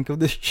to think of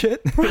this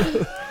shit?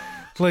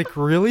 Like,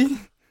 really?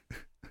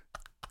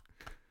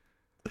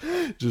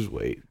 Just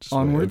wait.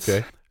 Onwards. Wait,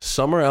 okay.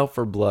 Some are out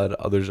for blood,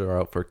 others are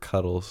out for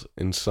cuddles,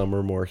 and some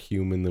are more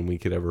human than we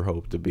could ever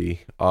hope to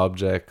be.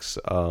 Objects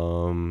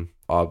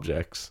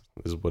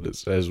is what it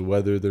says.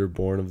 Whether they're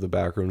born of the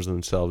Backrooms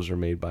themselves or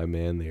made by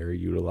man, they are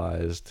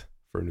utilized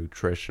for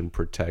nutrition,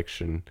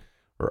 protection,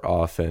 or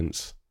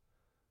offense.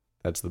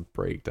 That's the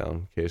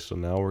breakdown. Okay, so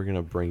now we're going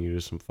to bring you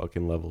to some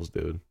fucking levels,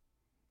 dude.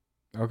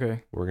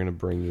 Okay. We're going to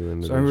bring you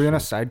into So are we on a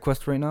side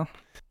quest right now?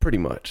 Pretty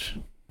much.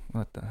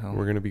 What the hell?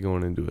 We're going to be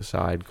going into a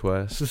side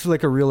quest. So this is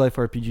like a real life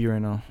RPG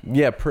right now.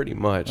 Yeah, pretty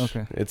much.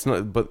 Okay. It's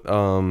not, but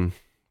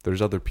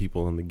there's other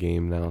people in the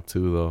game now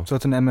too, though. So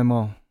it's an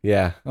MMO.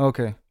 Yeah.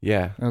 Okay.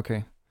 Yeah.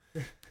 Okay.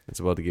 It's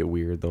about to get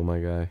weird though, my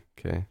guy.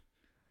 Okay.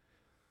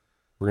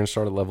 We're gonna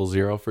start at level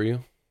 0 for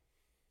you.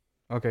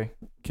 Okay.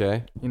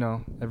 Okay. You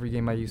know, every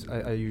game I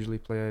usually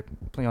play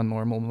on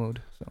normal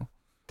mode. So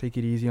take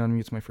it easy on me.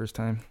 It's my first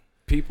time.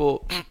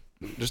 People,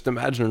 just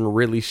imagine a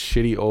really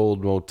shitty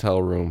old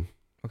motel room.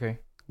 Okay.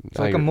 It's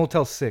like a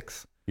Motel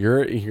 6.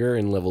 You're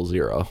in level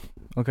 0.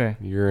 Okay.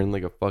 You're in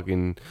like a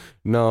fucking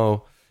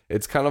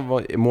It's kind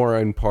of more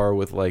on par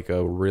with like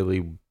a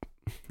really.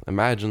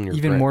 Imagine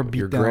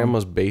your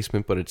grandma's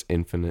basement, but it's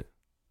infinite.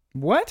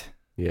 What?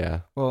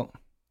 Yeah. Well.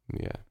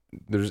 Yeah.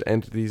 There's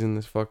entities in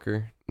this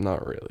fucker.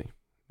 Not really.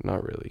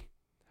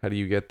 How do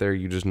you get there?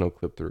 You just no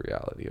clip the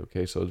reality.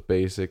 Okay, so it's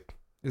basic.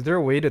 Is there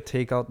a way to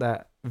take out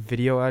that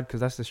video ad?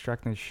 Because that's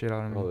distracting the shit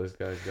out of me. Oh, this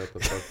guy's got the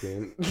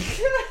fucking.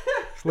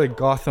 It's like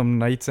Gotham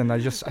Knights, and I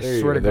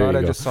swear to God,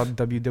 I just saw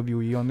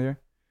WWE on there.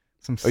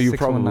 Some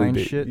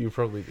 619 shit. You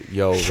probably did.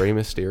 Yo, Rey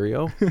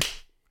Mysterio?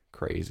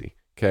 Crazy.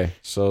 Okay,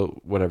 so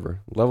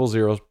whatever. Level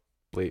 0's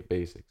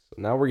basics. So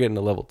now we're getting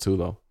to level 2,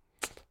 though.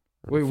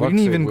 Wait, we didn't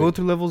even go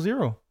to level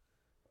 0.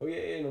 Oh,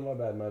 yeah, no, my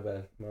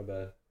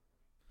bad.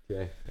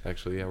 Okay.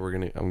 Actually, yeah,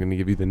 I'm gonna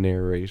give you the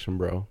narration,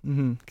 bro.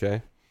 Mm-hmm.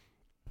 Okay?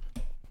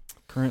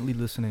 Currently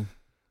listening.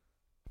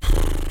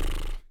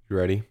 You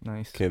ready?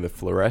 Nice. Okay, the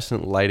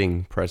fluorescent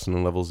lighting present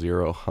in level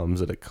 0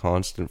 hums at a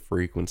constant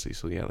frequency.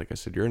 So yeah, like I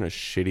said, you're in a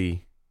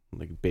shitty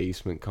like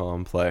basement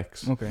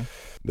complex. Okay.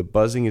 The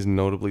buzzing is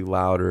notably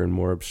louder and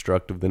more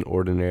obstructive than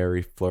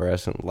ordinary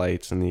fluorescent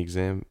lights, and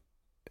the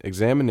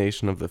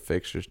examination of the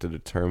fixtures to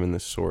determine the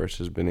source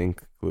has been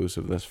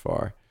inconclusive thus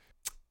far.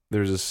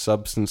 There's a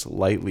substance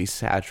lightly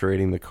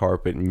saturating the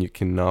carpet, and you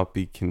cannot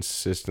be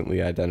consistently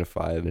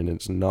identified, and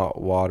it's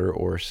not water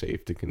or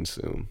safe to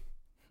consume.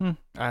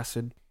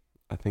 Acid.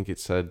 I think it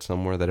said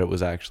somewhere that it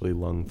was actually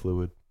lung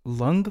fluid.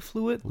 Lung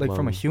fluid? Like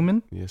from a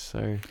human? Yes,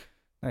 sir.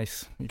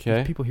 Nice.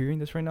 Okay. People hearing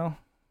this right now?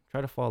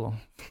 Try to follow.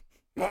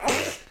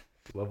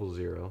 Level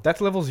 0. That's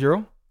level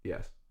 0?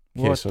 Yes.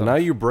 Okay, so now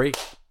you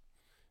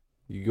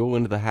go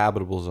into the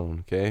habitable zone,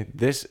 okay?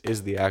 This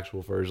is the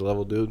actual first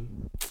level,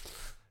 dude.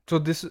 So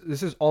this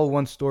is all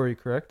one story,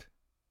 correct?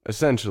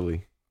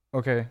 Essentially.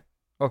 Okay.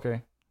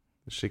 The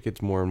shit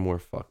gets more and more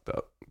fucked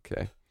up,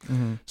 okay?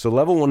 Mm-hmm. So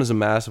level 1 is a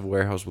massive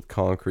warehouse with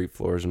concrete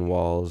floors and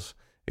walls,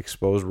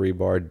 exposed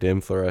rebar,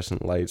 dim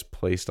fluorescent lights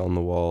placed on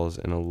the walls,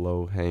 and a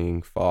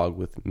low-hanging fog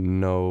with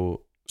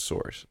no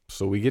source.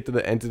 So we get to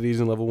the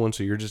entities in level 1,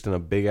 so you're just in a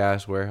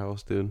big-ass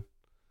warehouse, dude.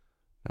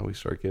 Now we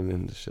start getting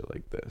into shit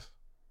like this.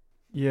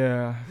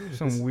 Yeah,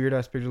 some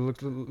weird-ass picture.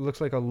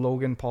 Looks like a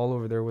Logan Paul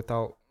over there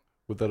without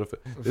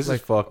this is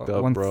fucked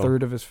up, bro.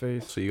 1/3 of his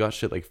face. So you got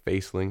shit like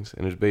facelings,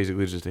 and it's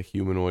basically just a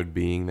humanoid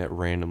being that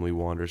randomly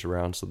wanders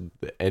around. So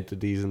the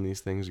entities in these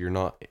things, you're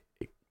not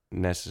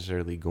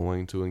necessarily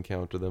going to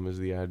encounter them, is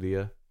the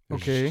idea.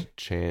 There's okay. Just a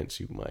chance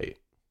you might.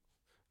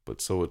 But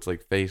so it's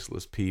like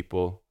faceless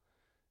people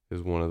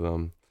is one of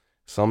them.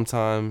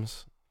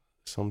 Sometimes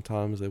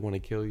they want to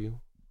kill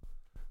you.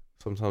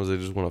 Sometimes they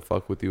just want to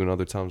fuck with you, and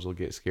other times they'll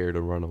get scared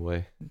and run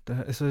away.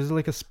 So is it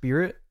like a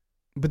spirit?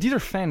 But these are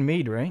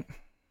fan-made, right?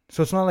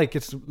 So it's not like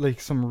it's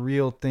like some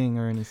real thing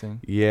or anything.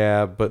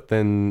 Yeah, but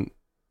then...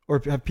 Or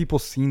have people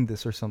seen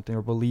this or something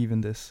or believe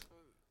in this?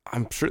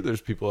 I'm sure there's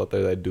people out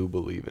there that do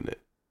believe in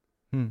it.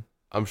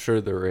 I'm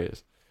sure there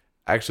is.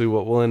 Actually,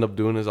 what we'll end up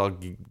doing is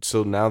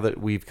so now that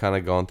we've kind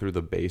of gone through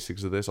the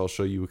basics of this, I'll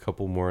show you a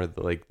couple more of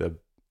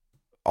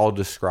I'll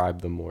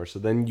describe them more. So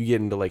then you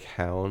get into like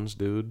hounds,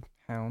 dude.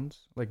 Hounds?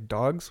 Like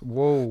dogs?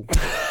 Whoa.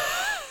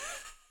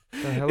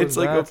 The hell it's is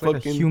like that? a it's fucking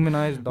like a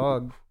humanized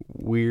dog.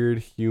 Weird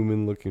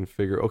human looking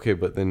figure. Okay,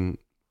 but then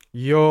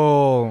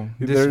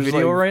this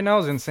video right now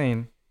is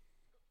insane.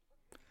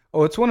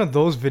 Oh, it's one of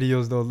those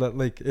videos though that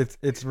like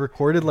it's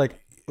recorded like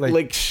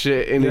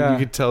shit, and you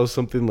could tell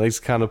something like's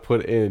kind of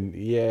put in.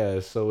 Yeah,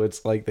 so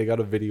it's like they got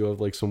a video of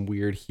like some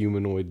weird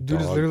humanoid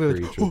dog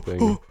creature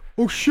thing.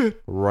 Oh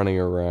shit! Running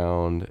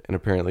around, and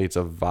apparently it's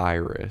a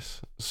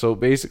virus. So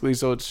basically,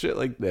 it's shit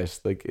like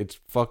this. Like it's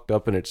fucked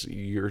up, and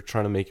you're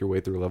trying to make your way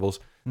through levels.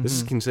 Mm-hmm. This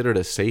is considered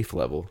a safe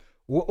level.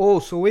 Oh,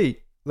 so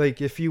wait,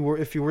 like if you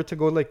were to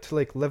go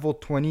to level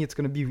 20, it's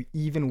gonna be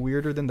even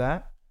weirder than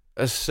that.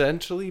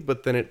 Essentially,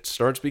 but then it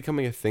starts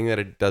becoming a thing that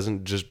it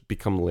doesn't just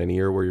become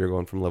linear where you're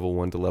going from level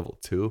 1 to level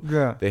 2.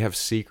 Yeah. They have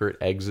secret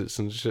exits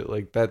and shit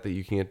like that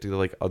you can't do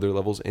like other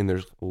levels, and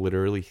there's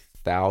literally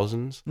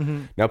thousands.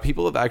 Mm-hmm. Now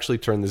people have actually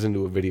turned this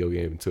into a video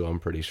game too, I'm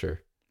pretty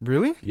sure.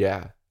 Really?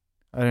 Yeah.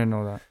 I didn't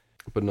know that.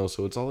 But no,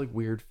 so it's all like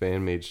weird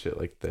fan-made shit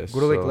like this. Go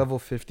to like level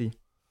 50.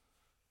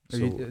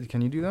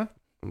 Can you do that?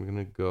 I'm going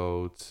to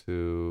go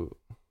to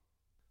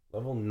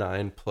level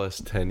 9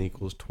 plus 10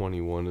 equals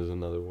 21 is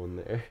another one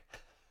there.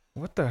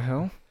 What the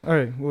hell? All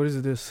right, what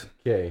is this?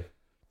 Okay.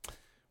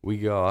 We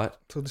got.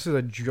 So this is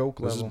a joke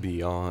This level. is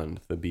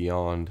beyond the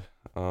beyond.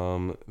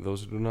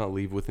 Those who do not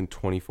leave within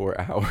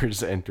 24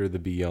 hours enter the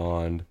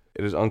beyond.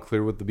 It is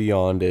unclear what the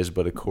beyond is,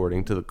 but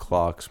according to the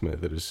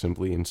clocksmith, it is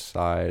simply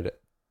inside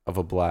of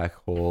a black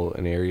hole,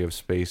 an area of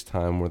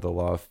space-time where the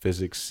law of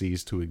physics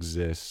ceased to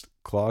exist.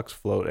 Clocks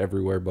float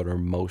everywhere but are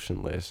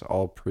motionless.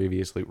 All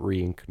previously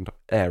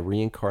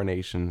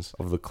reincarnations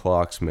of the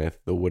clocksmith,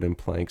 the wooden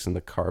planks and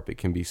the carpet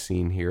can be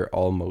seen here,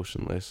 all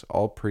motionless.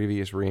 All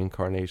previous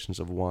reincarnations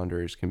of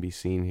wanderers can be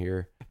seen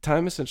here.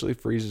 Time essentially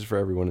freezes for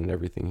everyone and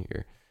everything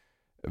here.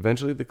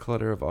 Eventually, the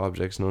clutter of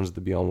objects known as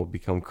the Beyond will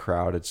become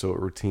crowded, so it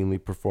routinely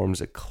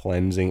performs a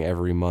cleansing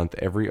every month.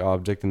 Every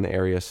object in the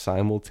area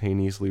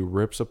simultaneously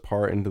rips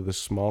apart into the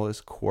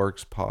smallest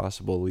quarks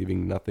possible,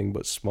 leaving nothing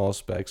but small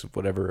specks of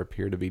whatever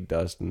appear to be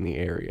dust in the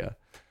area.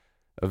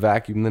 A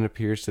vacuum then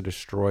appears to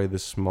destroy the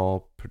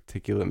small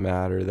particulate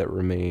matter that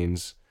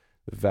remains.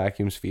 The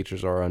vacuum's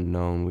features are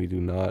unknown. We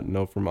do not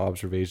know from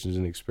observations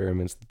and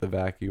experiments that the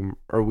vacuum,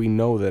 or we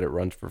know that it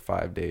runs for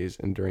 5 days,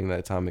 and during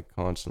that time it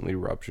constantly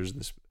ruptures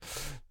this.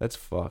 That's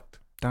fucked.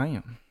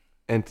 Damn.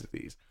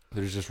 Entities.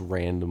 There's just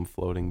random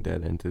floating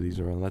dead entities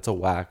around. That's a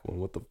whack one.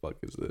 What the fuck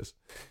is this?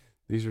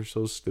 These are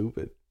so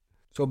stupid.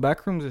 So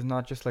Backrooms is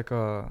not just like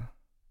a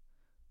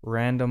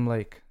random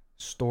like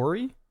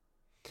story?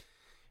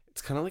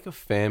 It's kind of like a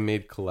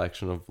fan-made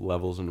collection of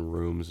levels and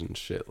rooms and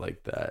shit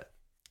like that.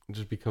 It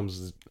just becomes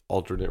this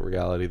alternate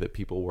reality that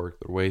people work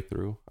their way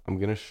through. I'm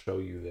going to show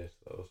you this,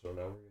 though. So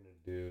now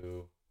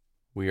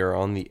we are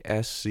on the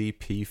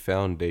SCP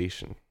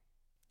Foundation.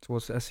 So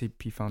what's the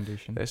SCP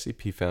Foundation? The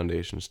SCP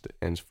Foundation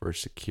stands for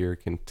Secure,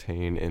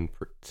 Contain, and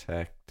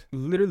Protect. It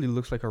literally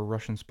looks like a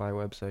Russian spy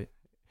website.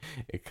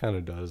 It kind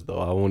of does, though.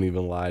 I won't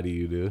even lie to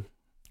you, dude.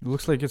 It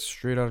looks like it's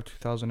straight out of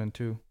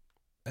 2002.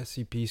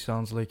 SCP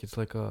sounds like it's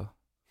like a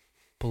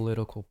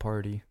political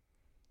party.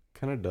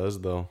 Kind of does,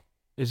 though.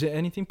 Is it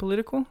anything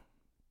political?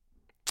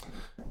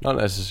 Not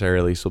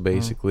necessarily. So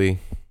basically,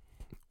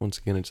 once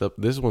again, it's up.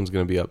 This one's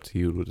going to be up to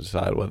you to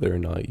decide whether or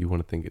not you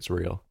want to think it's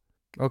real.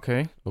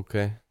 Okay.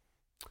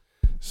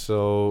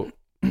 So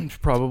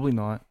probably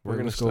not. We're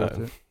going to go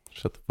with it.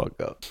 Shut the fuck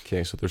up.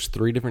 Okay, so there's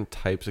 3 different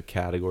types of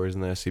categories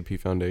in the SCP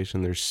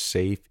Foundation. There's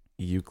safe,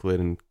 Euclid,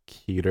 and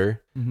Keter.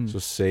 Mm-hmm. So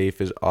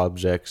safe is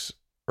objects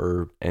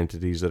or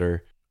entities that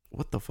are,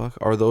 what the fuck?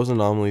 Are those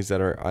anomalies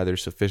that are either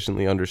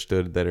sufficiently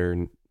understood that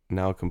are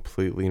now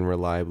completely and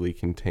reliably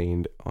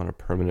contained on a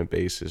permanent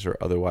basis or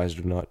otherwise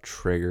do not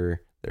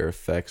trigger their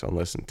effects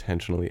unless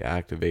intentionally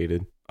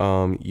activated.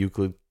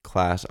 Euclid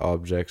class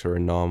objects are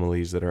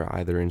anomalies that are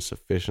either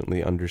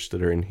insufficiently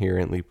understood or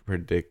inherently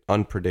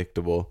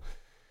unpredictable,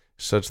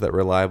 such that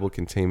reliable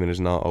containment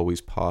is not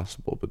always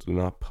possible, but do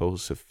not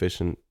pose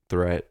sufficient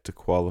threat to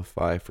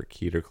qualify for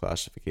Keter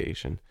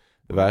classification.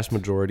 The vast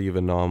majority of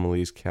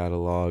anomalies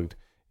cataloged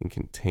and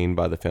contained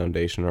by the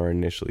Foundation are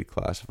initially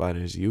classified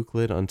as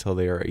Euclid until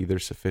they are either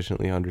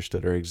sufficiently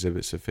understood or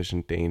exhibit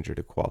sufficient danger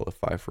to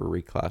qualify for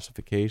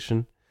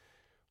reclassification.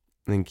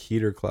 And then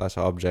Keter class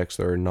objects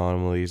are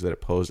anomalies that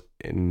pose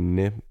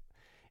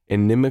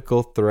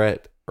inimical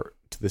threat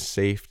to the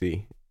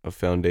safety of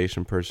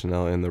Foundation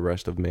personnel and the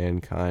rest of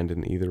mankind,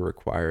 and either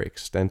require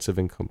extensive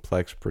and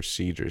complex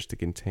procedures to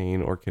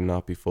contain or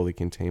cannot be fully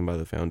contained by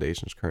the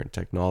Foundation's current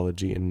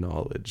technology and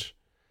knowledge.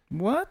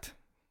 What?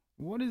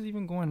 What is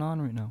even going on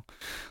right now?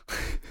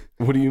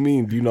 What do you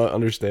mean? Do you not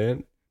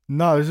understand?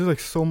 No, there's just like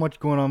so much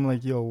going on. I'm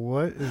like, yo,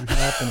 what is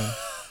happening?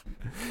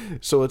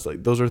 So it's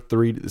like those are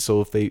 3.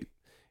 So if the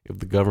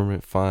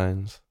government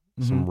finds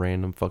some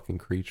random fucking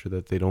creature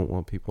that they don't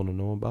want people to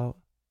know about,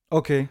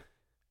 okay,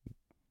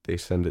 they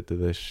send it to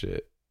this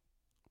shit.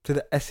 To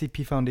the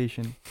SCP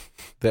Foundation.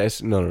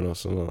 No.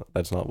 So no,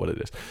 that's not what it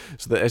is.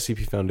 So the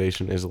SCP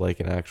Foundation is like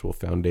an actual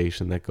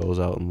foundation that goes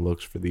out and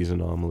looks for these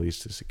anomalies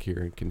to secure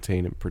and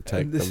contain and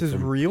protect. And this is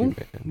real?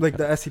 Like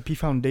the SCP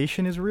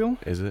Foundation is real?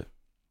 Is it?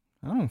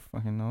 I don't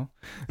fucking know.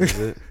 Is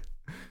it?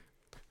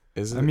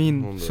 Is it? I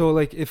mean, so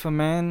like if a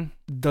man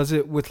does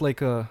it with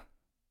like a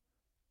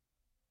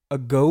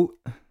goat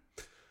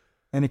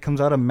and it comes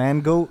out a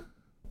man goat,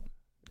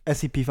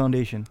 SCP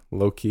Foundation.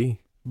 Low key.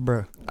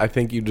 Bruh. I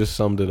think you just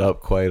summed it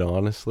up quite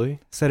honestly.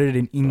 Said it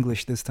in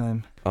English this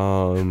time.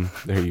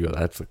 There you go.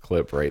 That's the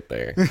clip right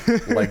there.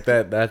 Like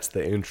that's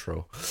the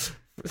intro.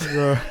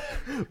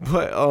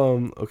 But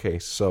okay,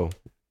 so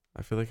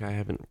I feel like I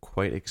haven't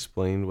quite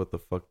explained what the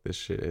fuck this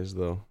shit is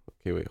though.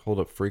 Okay, wait, hold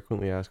up.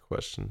 Frequently asked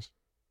questions.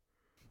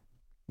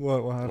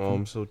 What happened? Oh,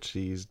 I'm so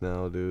cheesed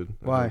now, dude.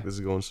 Why? This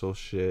is going so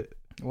shit.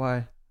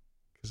 Why?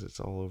 Because it's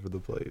all over the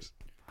place.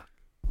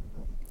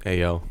 Hey,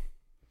 yo.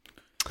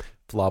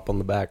 Flop on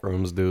the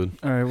Backrooms, dude.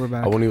 All right, we're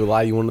back. I won't even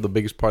lie. You one of the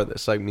biggest part that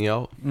psyched me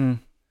out.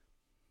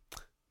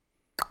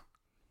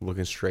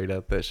 Looking straight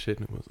at that shit,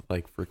 and it was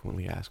like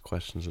frequently asked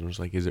questions, and it was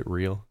like, "Is it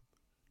real?"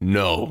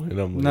 No, and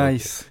I'm like,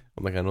 nice.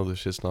 I'm like, I know this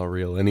shit's not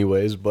real,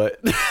 anyways,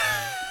 but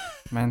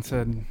man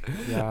said,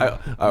 "Yeah."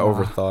 I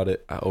overthought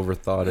it.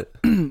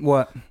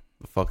 What?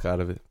 The fuck out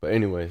of it. But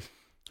anyways,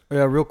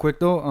 Yeah, real quick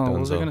though. What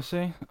was I Dunzo. gonna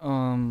say?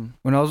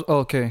 When I was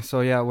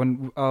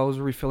when I was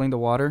refilling the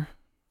water.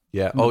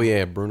 Yeah. Oh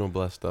yeah, Bruno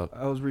blessed up.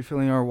 I was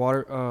refilling our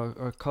water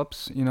our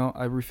cups. You know,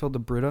 I refilled the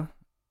Brita,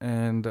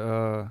 and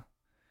yeah,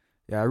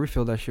 I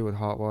refilled that shit with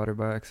hot water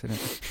by accident.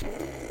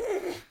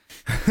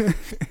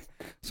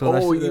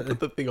 So you put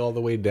the thing all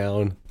the way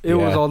down. It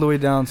was all the way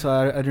down, so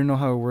I didn't know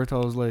how it worked. I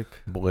was like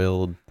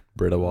boiled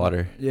Brita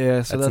water.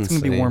 Yeah, so that's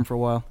gonna be warm for a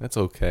while. That's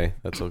okay.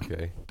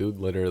 Dude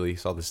literally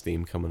saw the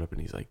steam coming up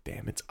and he's like,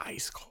 damn, it's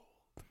ice cold.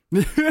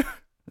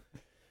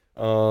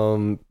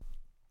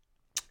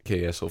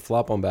 Okay, yeah, so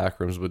flop on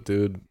Backrooms, but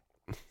dude,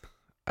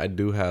 I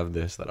do have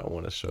this that I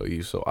want to show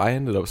you. So I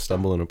ended up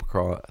stumbling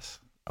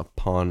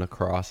upon a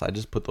cross. I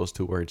just put those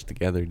two words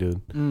together,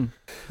 dude.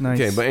 Nice.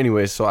 Okay, but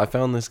anyways, so I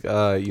found this.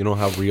 You know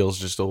how reels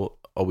just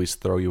always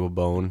throw you a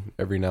bone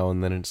every now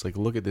and then. It's like,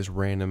 look at this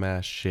random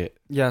ass shit.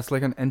 Yeah, it's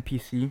like an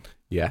NPC.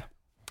 Yeah.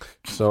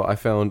 So I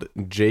found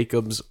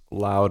Jacob's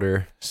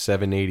Louder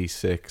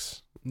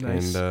 786.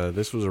 Nice. And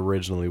this was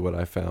originally what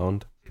I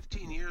found.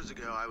 15 years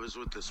ago, I was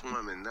with this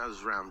woman. That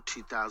was around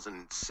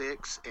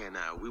 2006, and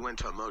we went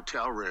to a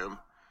motel room.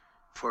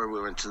 Before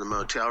we went to the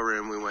motel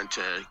room, we went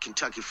to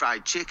Kentucky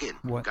Fried Chicken.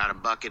 What? Got a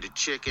bucket of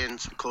chicken,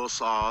 some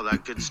coleslaw, all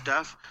that good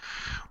stuff.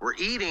 We're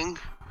eating,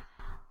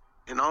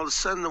 and all of a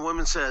sudden the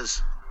woman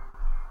says,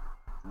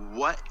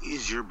 "What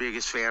is your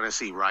biggest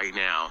fantasy right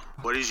now?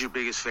 What is your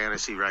biggest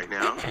fantasy right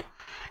now?"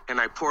 And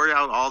I poured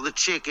out all the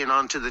chicken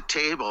onto the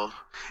table,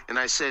 and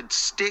I said,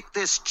 "Stick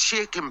this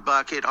chicken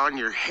bucket on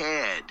your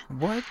head."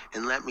 What?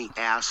 "And let me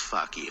ass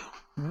fuck you."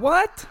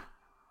 What?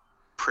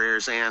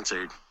 Prayers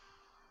answered.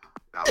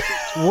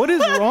 What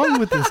is wrong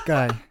with this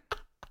guy?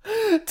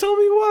 Tell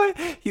me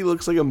why. He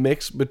looks like a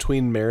mix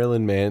between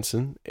Marilyn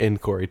Manson and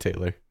Corey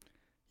Taylor.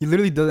 He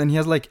literally does, and he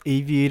has like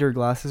aviator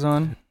glasses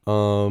on.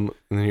 And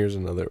then here's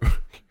another.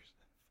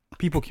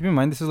 People, keep in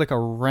mind, this is like a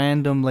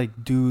random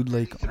like dude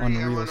like on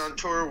I reels. went on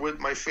tour with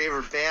my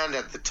favorite band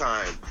at the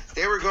time.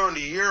 They were going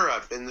to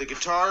Europe, and the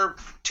guitar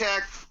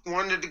tech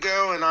wanted to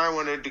go, and I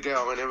wanted to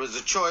go, and it was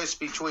a choice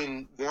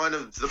between one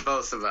of the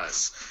both of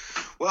us.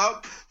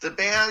 Well, the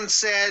band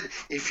said,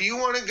 if you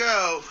want to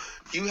go,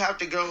 you have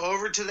to go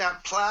over to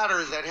that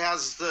platter that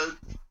has the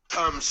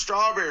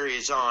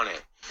strawberries on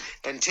it,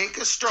 and take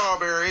a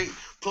strawberry,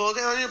 pull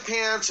down your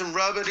pants and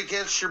rub it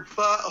against your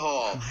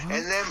butthole,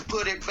 and then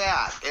put it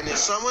back. And if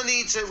someone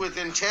eats it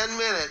within 10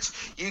 minutes,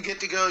 you get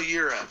to go to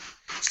Europe.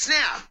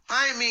 Snap.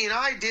 I mean,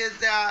 I did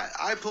that.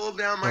 I pulled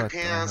down my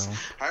pants.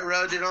 I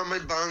rubbed it on my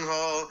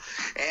bunghole.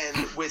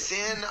 And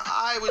within,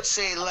 I would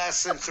say,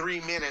 less than 3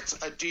 minutes,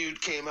 a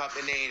dude came up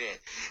and ate it.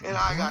 And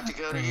I got to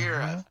go to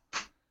Europe.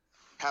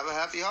 Have a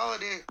happy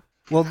holiday.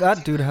 Well,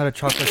 that dude had a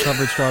chocolate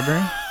covered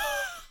strawberry.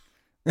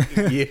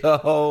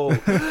 Yo.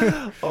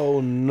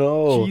 Oh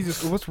no.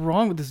 Jesus, what's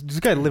wrong with this?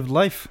 This guy lived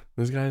life.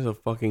 This guy's a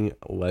fucking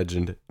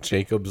legend.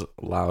 Jacob's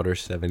Louder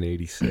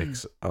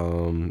 786.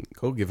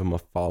 Go give him a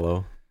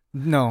follow.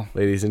 No.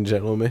 Ladies and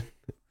gentlemen.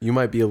 You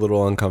might be a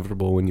little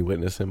uncomfortable when you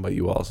witness him, but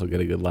you also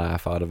get a good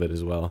laugh out of it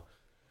as well.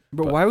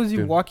 But why was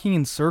he walking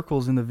in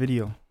circles in the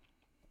video?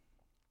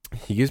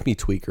 He gives me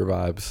tweaker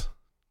vibes.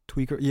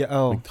 Tweaker? Yeah,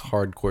 oh. Like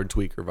hardcore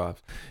tweaker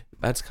vibes.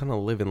 That's kind of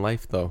living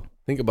life though.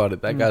 Think about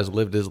it. That guy's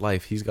lived his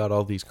life. He's got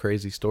all these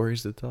crazy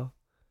stories to tell.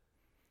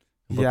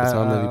 About the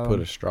time that he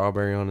put a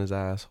strawberry on his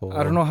asshole.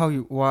 I don't know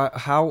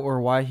how or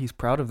why he's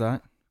proud of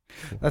that.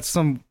 That's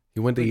some.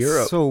 He went to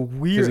Europe. So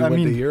weird. He went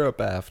to Europe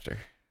after.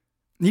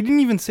 He didn't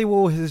even say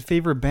what was his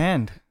favorite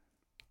band.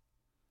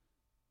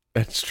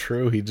 That's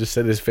true. He just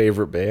said his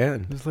favorite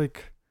band. It was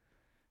like,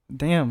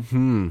 damn.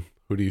 Who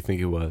do you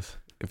think it was?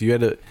 If you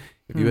had to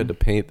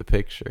paint the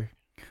picture.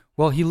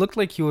 Well, he looked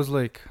like he was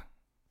like,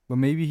 but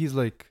maybe he's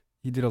like.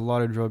 He did a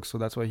lot of drugs, so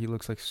that's why he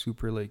looks like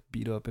super like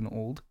beat up and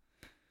old.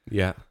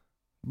 Yeah.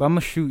 But I'm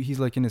gonna shoot. He's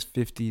like in his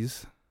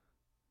 50s.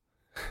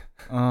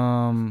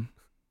 I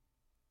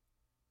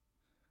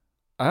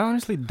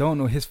honestly don't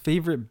know his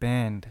favorite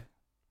band.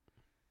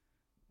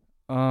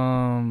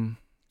 Aerosmith.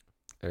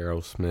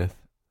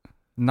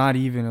 Not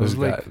even. It was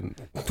like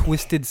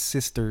Twisted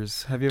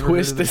Sisters. Have you ever heard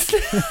of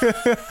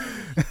that?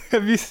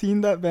 Have you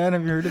seen that band?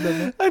 Have you heard of that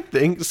band? I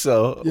think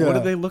so. Yeah. What do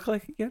they look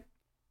like again?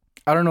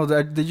 I don't know.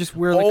 They just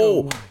wear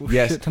like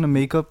a shit ton of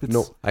makeup.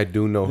 No, I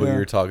do know who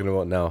you're talking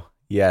about now.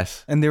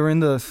 Yes. And they were in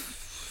the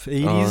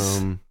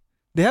 80s.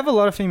 They have a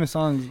lot of famous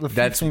songs.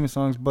 Famous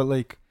songs, but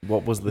like.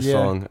 What was the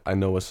song? I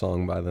know a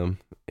song by them.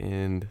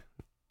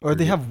 Or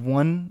they have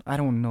one. I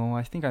don't know.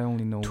 I think I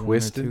only know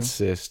Twisted one or two.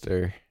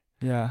 Sister.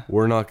 Yeah.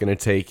 We're Not Gonna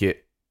Take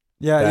It.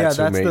 Yeah, that's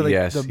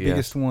the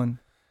biggest one.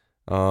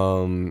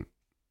 I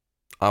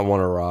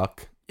Wanna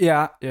Rock.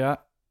 Yeah.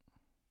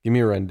 Give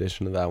me a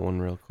rendition of that one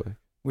real quick.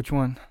 Which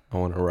one? I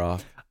Wanna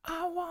Rock.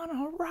 I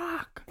wanna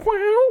rock.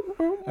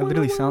 I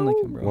literally sound like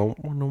him,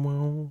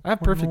 bro. I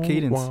have perfect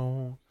cadence.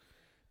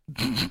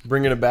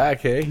 Bringing it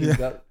back, hey? He's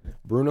got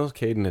Bruno's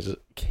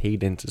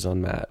cadence is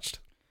unmatched.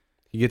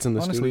 He gets in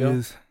the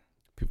studio.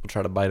 People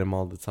try to bite him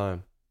all the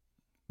time.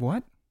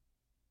 What?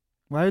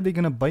 Why are they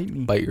gonna bite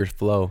me? Bite your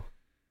flow.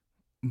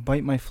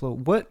 Bite my flow.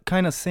 What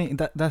kind of saying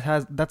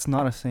that's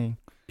not a saying.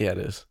 Yeah, it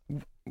is.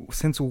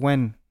 Since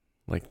when?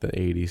 Like the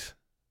 80s.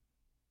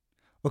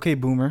 Okay,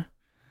 boomer.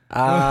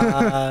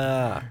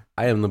 I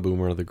am the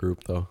boomer of the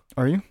group though.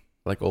 Are you?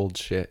 Like old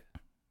shit.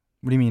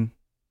 What do you mean?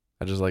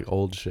 I just like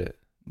old shit.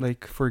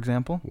 Like, for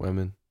example?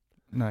 Women.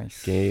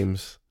 Nice.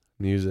 Games.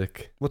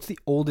 Music. What's the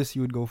oldest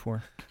you would go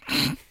for?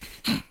 I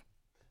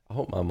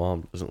hope my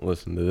mom doesn't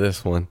listen to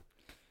this one.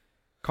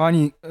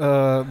 Connie,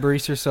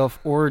 brace yourself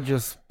or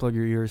just plug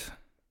your ears.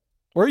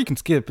 Or you can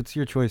skip. It's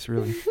your choice,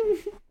 really.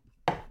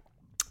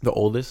 The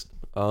oldest?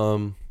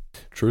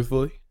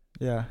 Truthfully?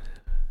 Yeah.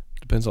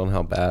 Depends on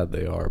how bad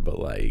they are, but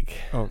like...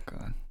 Oh,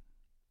 God.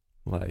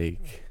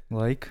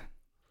 Like?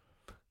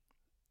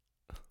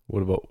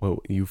 What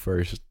about you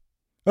first?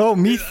 Oh,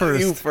 me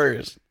first.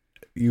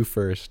 You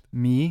first.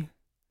 Me?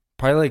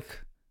 Probably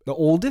like the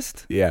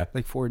oldest? Yeah.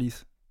 Like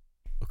 40s.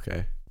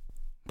 Okay.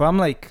 But I'm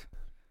like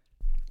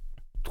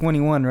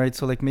 21, right?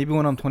 So like maybe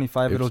when I'm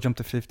 25, it'll jump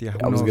to 50.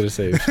 I was going to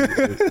say,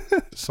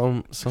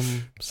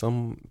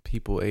 some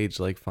people age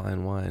like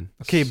fine wine.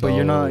 Okay, but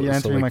you're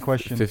answering my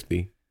question.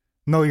 50.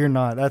 No, you're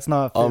not. That's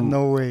not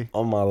no way.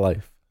 On my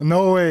life.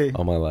 No way.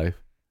 On my life.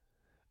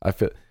 I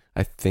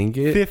think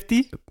it...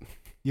 50?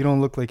 You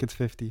don't look like it's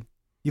 50.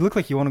 You look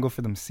like you want to go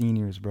for them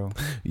seniors, bro.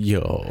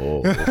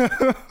 Yo.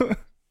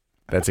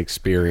 That's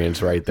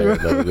experience right there,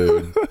 though,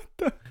 dude.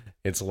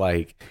 It's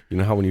like, you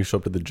know how when you show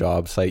up to the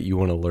job site, you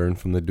want to learn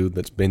from the dude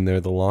that's been there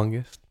the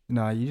longest?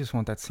 Nah, you just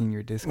want that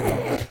senior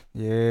discount.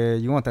 Yeah,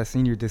 you want that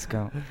senior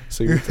discount.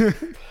 So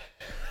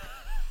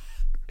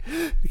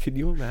can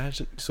you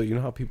imagine? So you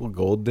know how people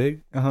gold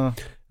dig? Uh-huh.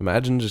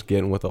 Imagine just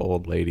getting with an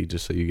old lady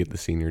just so you get the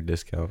senior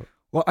discount.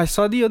 Well, I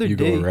saw the other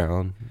day. You go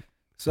around.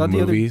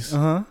 Movies.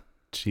 Uh-huh.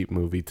 Cheap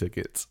movie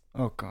tickets.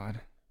 Oh,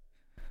 God.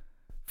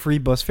 Free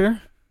bus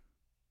fare?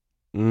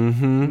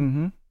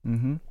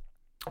 Mm-hmm.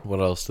 What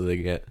else do they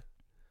get?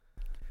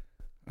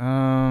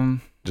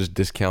 Just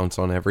discounts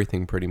on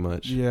everything pretty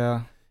much.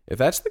 Yeah. If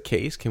that's the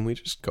case, can we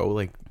just go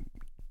like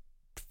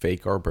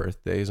fake our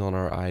birthdays on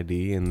our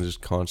ID and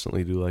just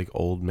constantly do like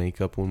old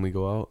makeup when we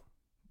go out?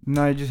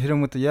 No, I just hit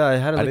him with I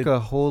had a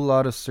whole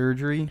lot of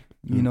surgery,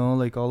 you know,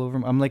 like all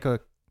over. I'm like a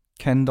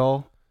Ken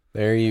doll.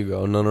 There you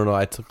go. No.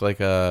 I took like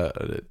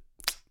a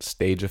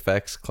stage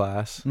effects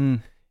class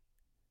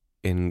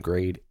in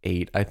grade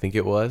 8, I think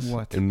it was.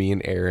 What? And me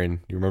and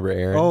Aaron. You remember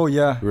Aaron? Oh,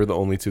 yeah. We were the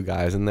only two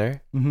guys in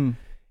there. Mm-hmm.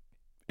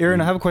 Aaron,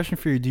 I have a question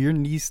for you. Do your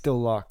knees still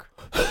lock?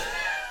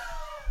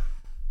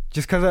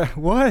 Just because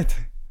what?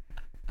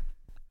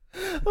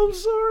 I'm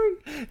sorry.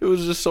 It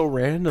was just so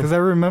random. Because I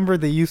remember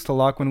they used to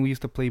lock when we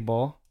used to play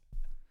ball.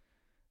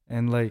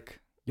 And like,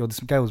 yo, this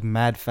guy was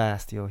mad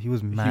fast, yo. He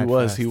was mad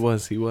fast. He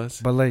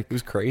was. But like, it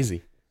was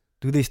crazy.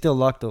 Do they still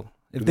lock though?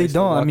 If they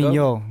don't, I mean,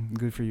 yo,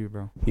 good for you,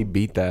 bro. He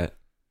beat that.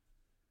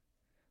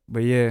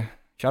 But yeah,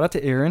 shout out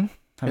to Aaron.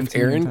 If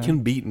Aaron can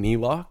beat knee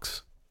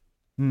locks,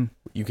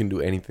 you can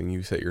do anything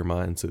you set your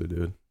mind to,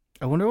 dude.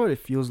 I wonder what it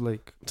feels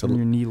like when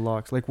your knee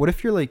locks. Like, what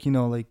if you're like, you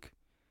know, like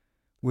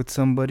with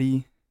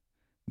somebody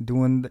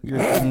doing your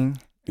thing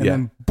and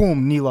then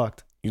boom, knee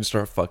locked. You'd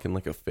start fucking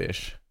like a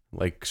fish,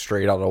 like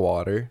straight out of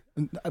water.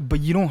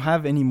 But you don't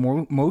have any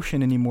more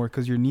motion anymore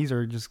because your knees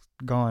are just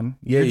gone.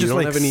 Yeah, you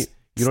don't have any.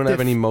 You don't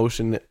have any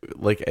motion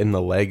like in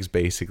the legs.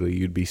 Basically,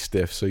 you'd be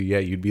stiff. So yeah,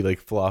 you'd be like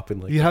flopping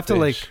like. You have to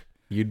like.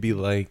 You'd be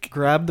like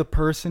grab the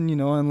person, you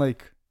know, and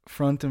like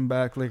front and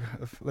back, like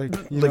you like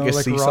know, a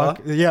like seesaw?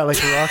 rock. Yeah,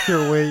 like rock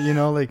your way, you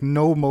know, like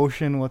no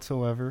motion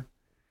whatsoever,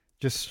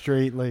 just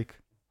straight. Like,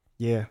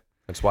 yeah.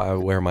 That's why I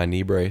wear my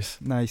knee brace.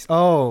 Nice.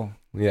 Oh.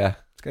 Yeah.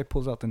 This guy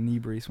pulls out the knee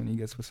brace when he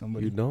gets with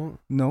somebody. You don't?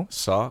 No.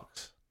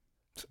 Socks.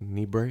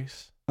 Knee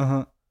brace.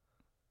 Uh-huh.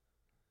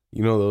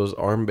 You know those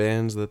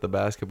armbands that the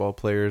basketball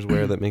players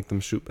wear that make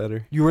them shoot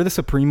better? You wear the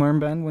Supreme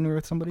armband when you were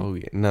with somebody? Oh,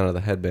 yeah. No, the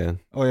headband.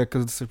 Oh, yeah,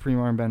 because the Supreme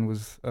armband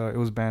was it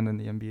was banned in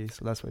the NBA,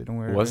 so that's why you don't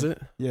wear it. Was it?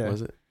 Yeah.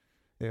 Was it?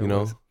 Yeah, you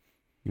know,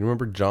 you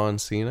remember John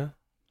Cena?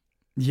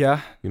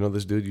 Yeah. You know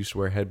this dude used to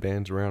wear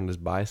headbands around his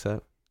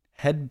bicep?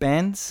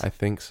 Headbands? I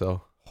think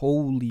so.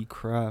 Holy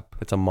crap.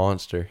 It's a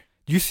monster.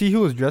 Do you see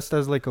who was dressed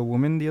as like a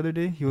woman the other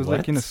day? He was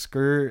like in a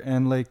skirt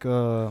and like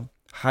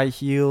high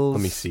heels.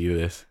 Let me see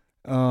this.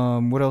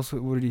 What else?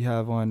 What did he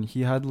have on?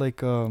 He had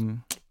like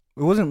it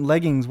wasn't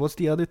leggings. What's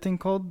the other thing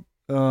called?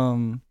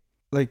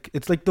 Like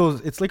it's like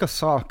those. It's like a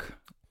sock.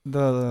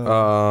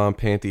 The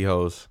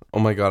pantyhose. Oh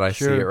my god, I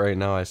see it right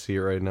now. I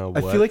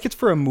feel like it's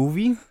for a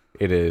movie.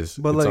 It is.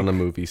 But it's like, on a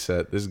movie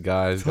set. This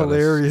guy's got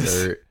hilarious. a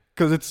skirt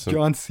Because it's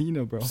John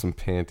Cena, bro. Some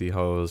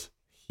pantyhose,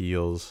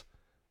 heels.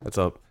 That's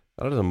up.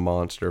 That is a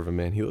monster of a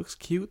man. He looks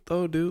cute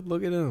though, dude.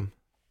 Look at him.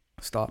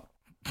 Stop.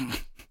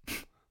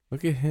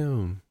 Look at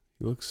him.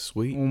 He looks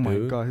sweet. Oh my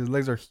dude. god, his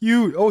legs are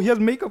huge. Oh, he has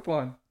makeup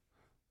on.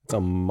 It's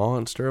a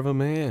monster of a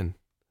man.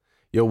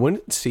 Yo, when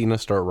did Cena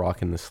start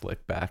rocking the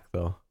slick back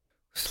though?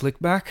 Slick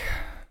back?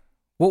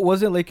 What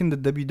was it like in the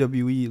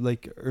WWE,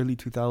 like early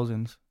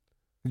 2000s?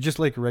 Just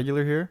like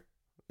regular hair?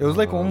 It was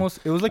like almost.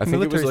 It was like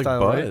military style,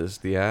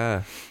 buzzed, right?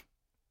 Yeah.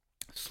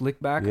 Slick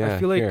back. Yeah, I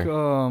feel like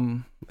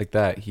like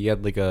that. He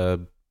had like a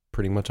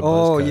pretty much a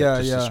buzz cut. Yeah,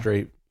 just yeah. A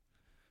straight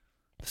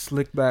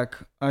slick back.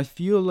 I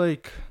feel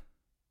like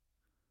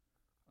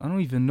I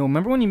don't even know.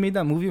 Remember when he made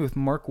that movie with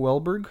Mark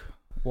Wahlberg?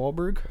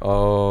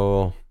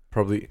 Oh,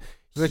 probably. It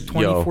was like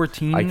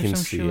 2014 I or can some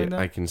see shit it. like that.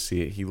 I can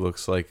see it. He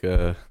looks like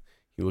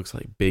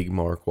big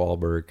Mark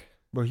Wahlberg.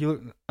 But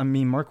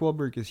Mark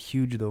Wahlberg is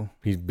huge though.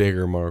 He's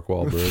bigger Mark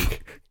Wahlberg.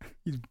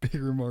 He's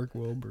bigger Mark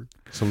Wahlberg.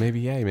 So maybe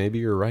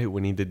you're right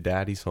when he did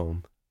Daddy's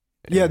Home.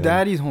 And yeah,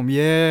 Daddy's Home.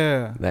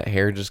 Yeah. That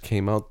hair just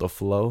came out, the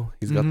flow.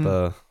 He's got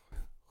the...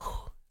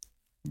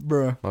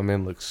 Bruh. My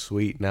man looks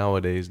sweet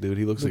nowadays, dude.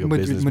 He looks like a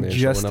Majestic. businessman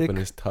showing up in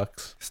his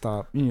tux.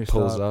 Stop. You need to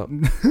Pulls stop. up.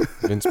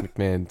 Vince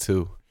McMahon,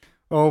 too.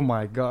 Oh,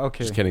 my God.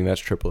 Okay. Just kidding. That's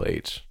Triple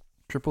H.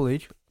 Triple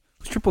H?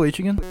 Who's Triple H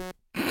again?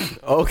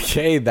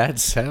 Okay, that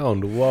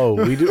sound. Whoa.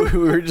 We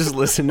were just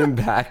listening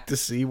back to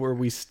see where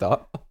we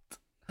stopped.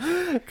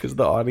 Because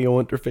the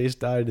audio interface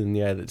died, and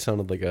yeah, that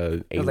sounded like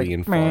a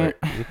alien fart.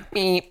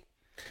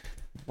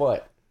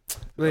 What?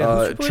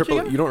 Wait,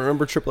 Triple. You don't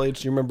remember Triple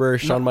H? Do you remember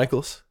Shawn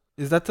Michaels?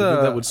 Is that You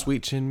think that would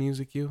sweet chin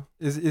music you?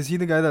 Is he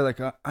the guy that like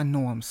I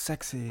know I'm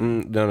sexy?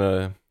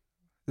 No.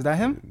 Is that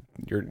him?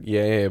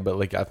 Yeah, but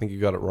like I think you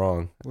got it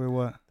wrong. Wait,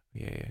 what?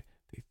 Yeah,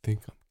 they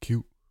think I'm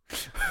cute.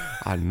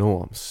 I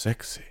know I'm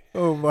sexy.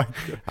 Oh my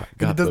God! I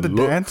got does the the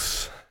looks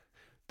dance?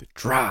 to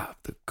drive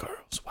the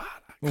girls wild.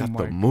 I got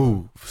the God.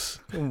 moves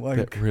Oh my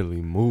that God.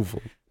 really move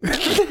them.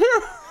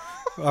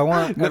 I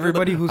want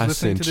everybody who's I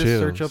listening to send this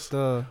search up chills.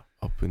 the.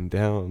 Up and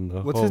down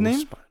the What's whole his name?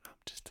 spine. I'm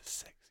just a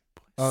sexy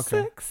boy.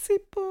 Okay. Sexy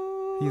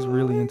boy. He's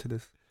really into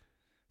this.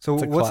 So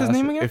It's a what's his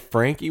name classic. again? If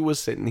Frankie was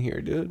sitting here,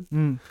 dude,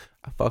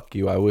 fuck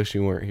you. I wish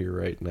you weren't here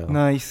right now.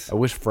 Nice. I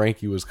wish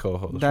Frankie was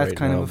co-host. That's right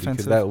kind now of offensive.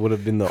 because that would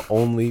have been the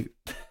only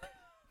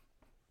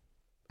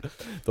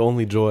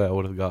joy I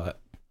would have got.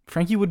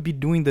 Frankie would be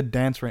doing the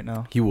dance right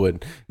now. He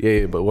would.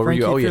 Yeah, but what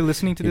Frankie, were you? Oh, if yeah. you're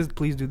listening to this,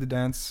 please do the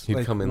dance. He'd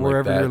like, come in like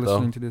wherever that, you're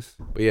listening though. to this.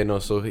 But yeah, no.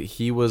 So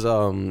he was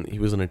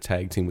in a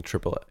tag team with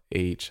Triple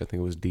H. I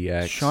think it was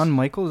DX. Shawn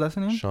Michaels, that's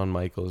his name? Shawn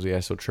Michaels.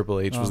 Yeah. So Triple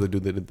H was the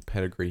dude that did the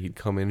pedigree. He'd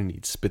come in and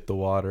he'd spit the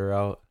water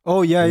out.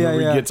 Oh yeah, And yeah,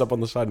 remember yeah. He gets up on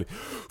the side. And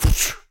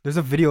There's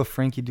a video of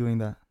Frankie doing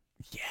that.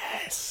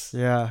 yes.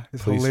 Yeah,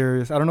 it's Please.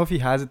 hilarious. I don't know if he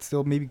has it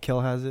still. Maybe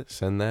Kel has it.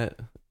 Send that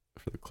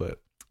for the clip.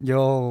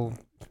 Yo,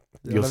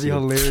 You'll that'd see be it.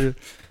 hilarious.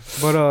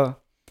 But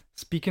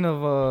speaking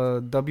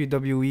of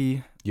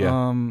WWE,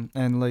 Yeah.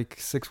 and like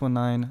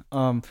 619,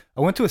 I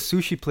went to a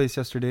sushi place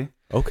yesterday,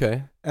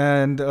 Okay.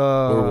 and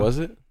Where was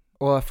it?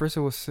 well, at first it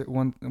was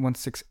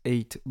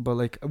 168, but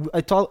like I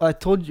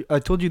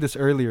told you this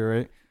earlier,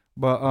 right?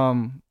 But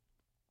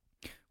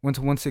went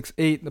to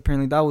 168.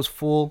 Apparently that was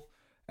full,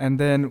 and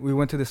then we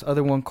went to this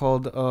other one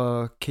called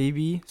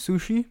KB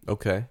Sushi.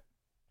 Okay.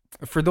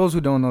 For those who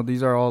don't know,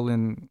 these are all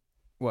in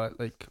what,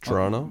 like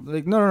Toronto?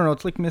 Like no,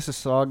 it's like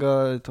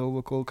Mississauga,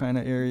 Etobicoke kind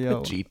of area.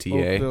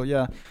 GTA. Oakville,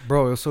 yeah,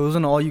 bro. So it was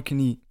an all you can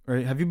eat,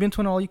 right? Have you been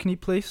to an all you can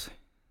eat place?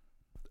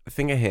 I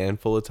think a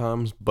handful of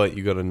times, but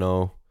you got to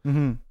know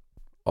Mm-hmm.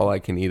 all I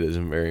can eat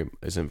isn't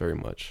very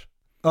much.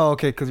 Oh,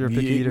 okay, because you're a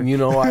picky eater. You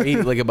know, I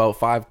eat like about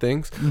 5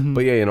 things. Mhm.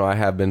 But yeah, I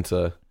have been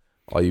to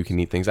all you can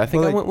eat things. I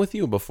think But, I like- went with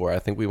you before. I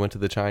think we went to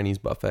the Chinese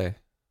buffet.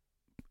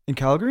 In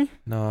Calgary?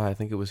 No, I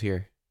think it was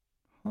here.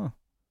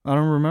 I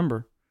don't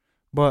remember,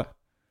 but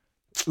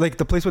like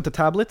the place with the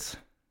tablets.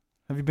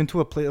 Have you been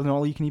to an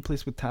all you can eat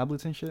place with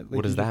tablets and shit? Like,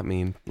 What does that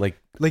mean? Like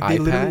Like they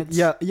literally,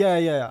 iPads?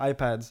 yeah,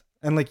 iPads,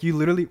 and like you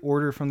literally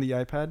order from the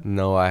iPad.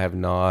 No, I have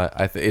not.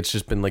 It's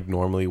just been like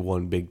normally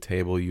one big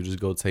table. You just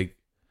go take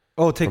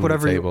Oh, take from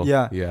whatever the you. table.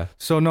 Yeah. Yeah.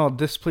 So no,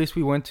 this place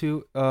we went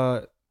to.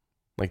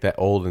 Like that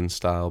olden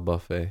style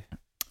buffet.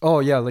 Oh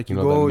yeah, like You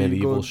you, know, go, that you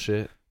medieval go,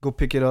 shit. go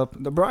pick it up.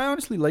 Bro, I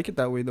honestly like it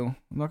that way though.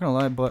 I'm not gonna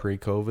lie, but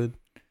Pre-COVID.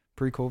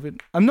 pre-COVID.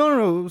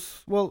 No. It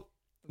was, well,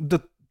 the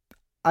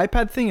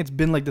iPad thing. It's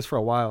been like this for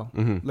a while,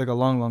 Mm-hmm. like a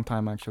long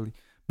time actually.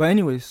 But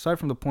anyways, aside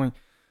from the point,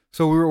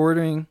 so we were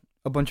ordering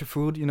a bunch of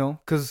food,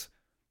 because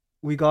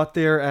we got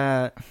there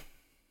at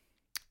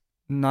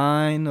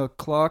 9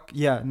 o'clock.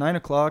 Yeah, 9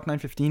 o'clock,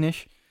 9:15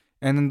 ish,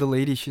 and then the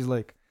lady, she's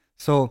like,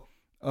 so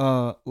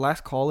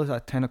last call is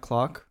at 10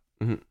 o'clock,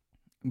 Mhm.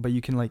 but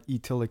you can like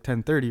eat till like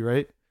 10:30,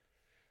 right?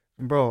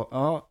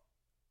 Bro,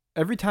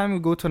 every time we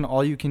go to an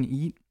all you can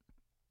eat,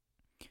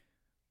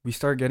 we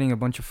start getting a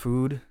bunch of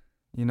food,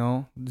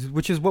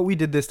 which is what we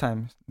did this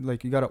time.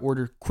 Like, you got to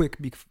order quick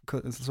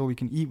because so we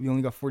can eat. We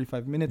only got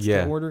 45 minutes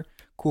Yeah. to order.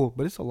 Cool,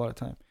 but it's a lot of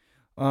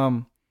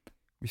time.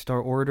 We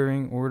start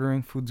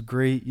ordering. Food's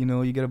great.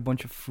 You get a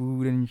bunch of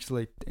food and you're just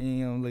like,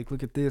 damn, like,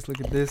 look at this.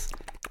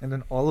 And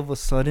then all of a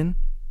sudden,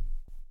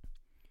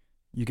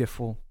 you get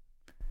full.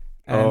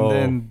 And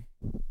then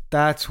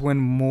that's when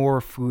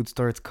more food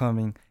starts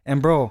coming.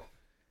 And bro,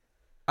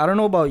 I don't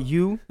know about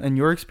you and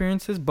your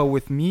experiences, but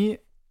with me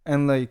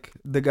and like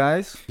the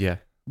guys, Yeah.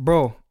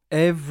 bro,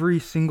 every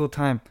single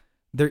time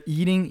they're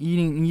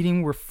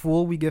eating, we're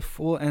full, we get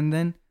full, and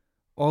then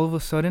all of a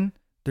sudden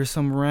there's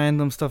some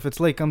random stuff. It's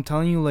like, I'm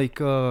telling you, like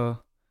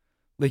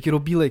it'll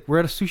be like we're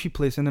at a sushi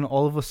place and then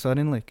all of a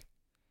sudden like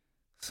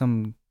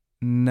some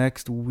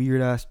next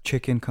weird ass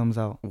chicken comes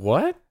out.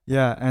 What?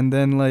 Yeah, and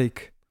then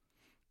like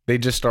They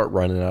just start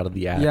running out of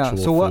the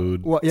actual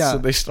food. So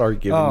they start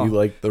giving you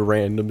like the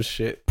random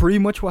shit. Pretty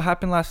much what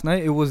happened last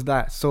night, it was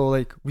that. So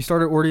like we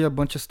started ordering a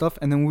bunch of stuff,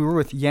 and then we were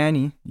with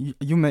Yanni.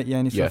 You met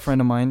Yanni, so a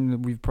friend of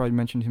mine. We've probably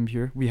mentioned him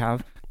here. We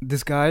have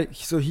this guy.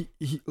 So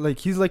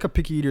he's like a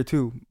picky eater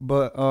too.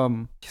 But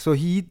so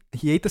he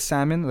ate the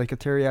salmon, like a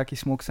teriyaki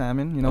smoked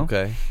salmon. You know.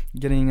 Okay.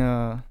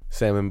 Getting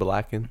salmon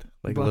blackened,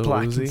 like Lil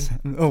Uzi.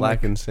 Oh,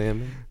 blackened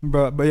salmon.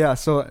 But yeah,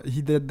 so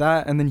he did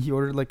that, and then he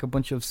ordered like a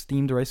bunch of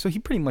steamed rice. So he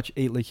pretty much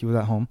ate like he was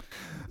at home.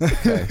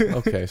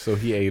 Okay, so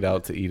he ate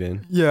out to eat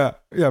in. Yeah,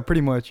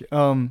 pretty much.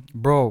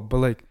 Bro, but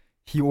like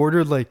he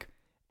ordered like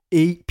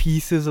 8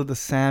 pieces of the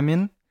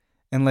salmon,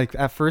 and like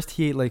at first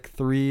he ate like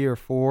 3 or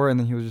 4, and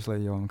then he was just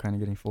like, "Yo, I'm kind of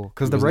getting full,"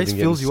 because the rice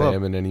fills you up.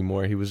 Salmon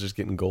anymore? He was just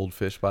getting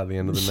goldfish by the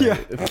end of the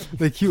night.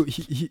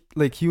 Yeah,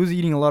 like he was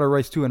eating a lot of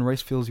rice too, and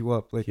rice fills you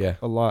up like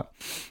a lot,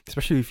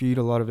 especially if you eat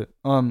a lot of it.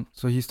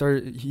 So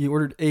he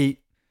ordered 8.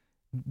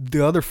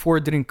 The other 4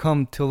 didn't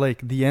come till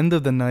like the end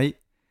of the night,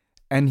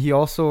 and he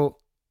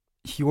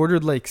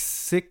ordered like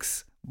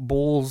 6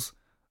 bowls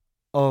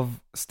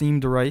of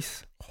steamed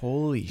rice.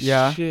 Holy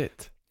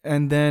shit.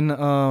 And then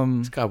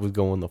this guy was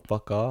going the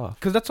fuck off,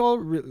 because that's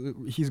all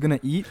he's gonna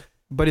eat,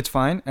 but it's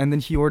fine. And then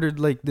he ordered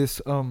like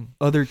this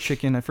other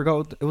chicken. I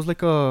forgot it was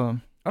like I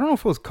don't know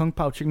if it was kung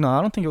pao chicken. No,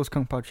 I don't think it was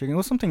kung pao chicken. It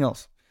was something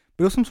else,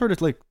 but it was some sort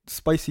of like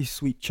spicy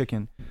sweet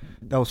chicken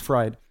that was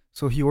fried.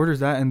 So he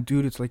orders that, and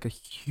dude, it's like a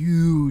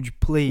huge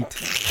plate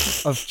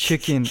of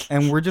chicken,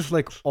 and we're just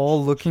like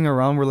all looking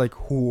around. We're like,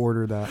 who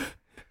ordered that?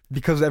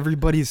 Because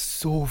everybody's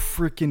so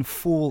freaking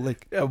full,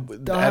 like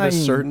at a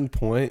certain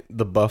point,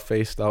 the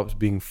buffet stops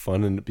being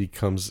fun and it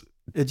becomes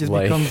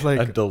becomes like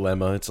a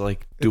dilemma. It's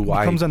like, it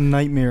becomes a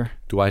nightmare.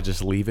 Do I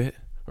just leave it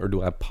or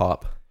do I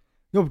pop?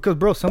 No, because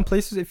bro, some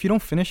places if you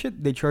don't finish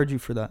it, they charge you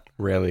for that.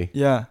 Really?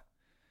 Yeah.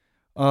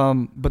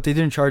 But they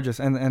didn't charge us,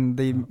 and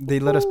they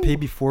let us pay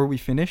before we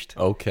finished.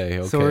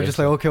 Okay. So we're just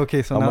like,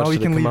 okay. So now we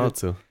can leave it.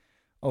 To?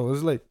 Oh, it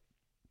was like,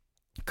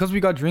 because we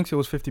got drinks, it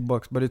was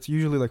 $50, but it's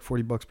usually like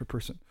 $40 per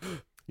person.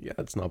 Yeah,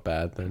 it's not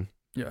bad then.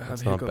 Yeah,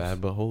 that's not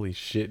bad, but holy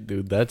shit,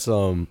 dude, that's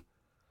And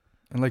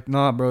like,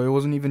 nah, bro, it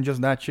wasn't even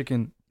just that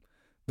chicken.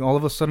 All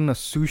of a sudden, a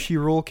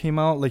sushi roll came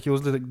out. Like, it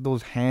was like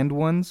those hand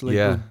ones, like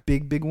those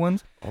big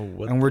ones. Oh,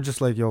 what? And we're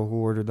just like, yo, who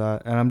ordered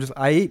that? And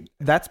I ate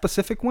that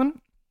specific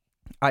one.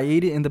 I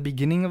ate it in the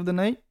beginning of the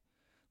night,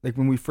 like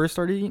when we first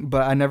started eating,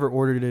 but I never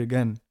ordered it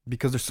again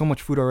because there's so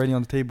much food already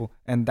on the table,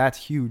 and that's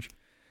huge.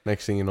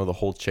 Next thing you know, the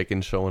whole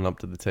chicken showing up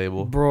to the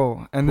table,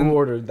 bro. And who then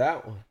ordered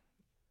that one?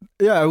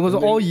 Yeah, it was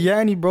all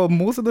Yanni, bro.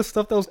 Most of the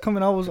stuff that was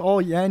coming out was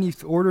all Yanni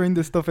ordering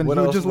this stuff, and what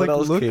he else, just like, what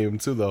else look. came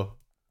too though?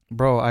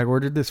 Bro, I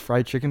ordered this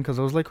fried chicken because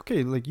I was like,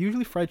 okay, like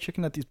usually fried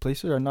chicken at these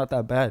places are not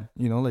that bad,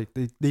 you know, like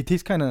they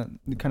taste kind of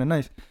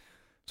nice.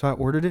 So I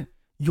ordered it.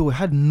 Yo, it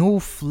had no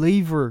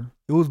flavor.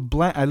 It was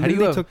bland. I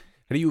literally took.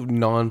 How do you have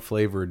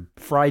non-flavored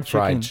fried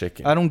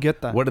chicken? I don't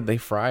get that. What did they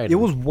fry it? It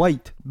was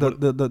white.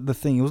 The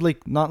thing. It was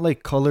like not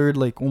like colored,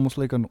 like almost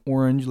like an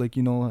orange. Like,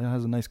 you know, it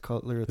has a nice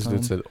color. This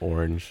dude said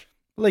orange.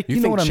 Like, you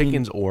know think what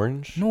chicken's I mean?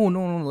 orange?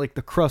 No. Like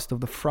the crust of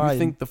the fry. You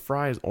think the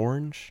fry is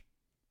orange?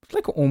 It's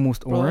like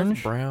almost orange.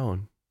 That's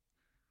brown.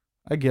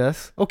 I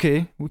guess.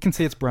 Okay, we can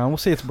say it's brown. We'll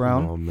say it's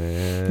brown. Oh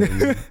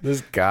man,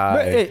 this guy.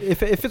 But hey,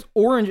 if it's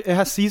orange, it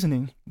has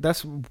seasoning.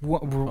 That's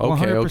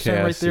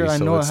 100% right there. I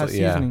know it has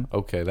seasoning. Yeah.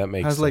 Okay, that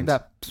makes sense. It has sense. like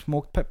that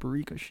smoked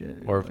paprika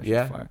shit. Or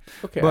yeah.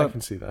 Okay, but, I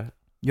can see that.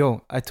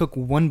 Yo, I took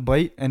one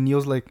bite and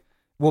Neil's like,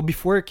 well,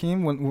 before it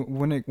came,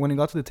 when it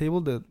got to the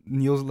table,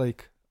 Neil's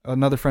like,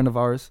 another friend of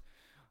ours,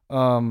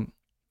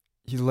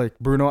 he's like,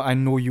 Bruno, I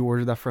know you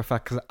ordered that for a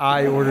fact because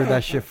I ordered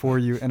that shit for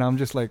you. And I'm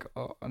just like,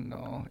 oh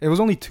no. It was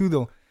only 2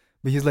 though.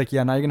 But he's like,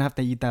 yeah, now you're going to have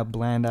to eat that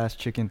bland ass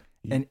chicken.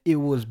 And there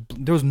was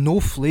no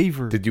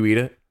flavor. Did you eat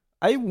it?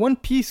 I ate one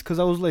piece because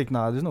I was like,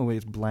 nah, there's no way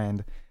it's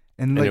bland.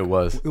 And like, it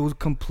was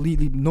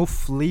completely no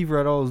flavor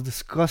at all. It was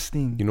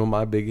disgusting. You know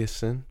my biggest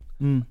sin?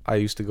 I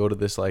used to go to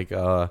this like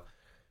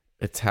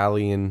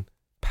Italian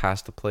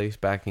pasta place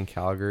back in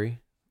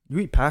Calgary. You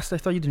eat pasta? I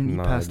thought you didn't eat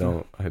pasta.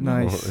 No, I don't.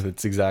 Nice.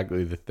 It's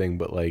exactly the thing,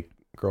 but like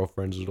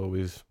girlfriends would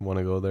always want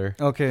to go there.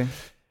 Okay.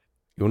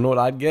 You know what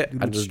I'd get?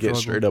 I'd just get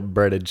straight up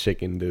breaded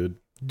chicken, dude.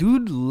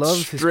 Dude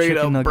loves his straight chicken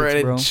up nuggets,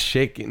 breaded bro.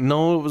 chicken.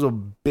 No, it was a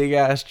big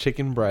ass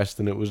chicken breast,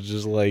 and it was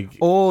just like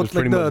it's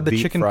like the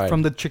chicken fried.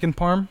 From the chicken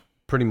parm.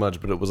 Pretty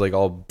much, but it was like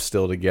all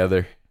still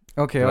together.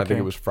 Okay, and I think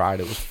it was fried.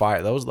 It was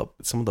fire. That was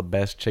some of the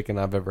best chicken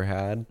I've ever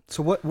had.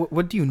 So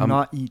what do you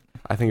not eat?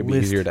 I think it'd be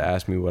easier to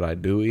ask me what I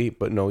do eat,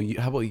 but no.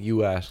 How about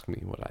you ask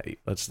me what I eat?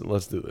 Let's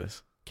do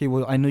this. Okay,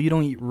 well, I know you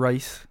don't eat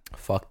rice.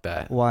 Fuck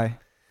that. Why?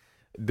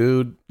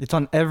 Dude, it's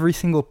on every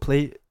single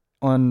plate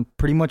on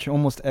pretty much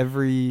almost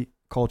every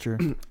culture.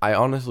 I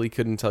honestly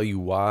couldn't tell you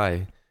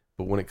why,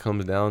 but when it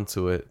comes down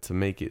to it, to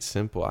make it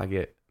simple, I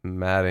get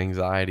mad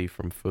anxiety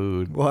from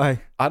food.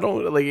 Why? I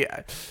don't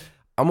like.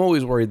 I'm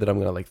always worried that I'm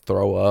gonna like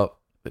throw up.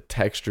 The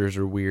textures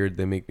are weird.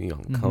 They make me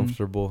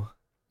uncomfortable.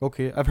 Mm-hmm.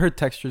 Okay, I've heard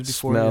textures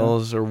before.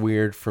 Smells are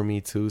weird for me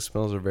too.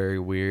 Smells are very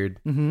weird.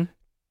 Mm-hmm.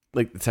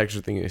 Like the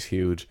texture thing is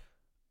huge.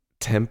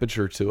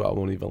 Temperature too, I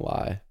won't even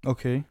lie.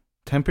 Okay.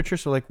 Temperature,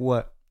 so like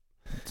what?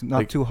 It's not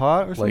Like- too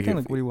hot or something? Like,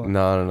 Like, what do you want?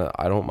 No.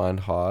 I don't mind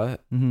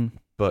hot, Mm-hmm.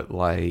 but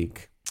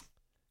like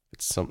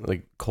it's something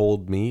like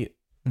cold meat.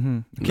 Mm-hmm.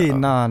 Okay,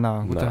 nah.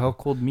 What the Nah. hell?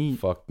 Cold meat.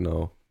 Fuck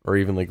no. Or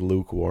even like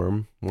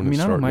lukewarm. When I mean, it's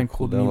I don't starting to mind cool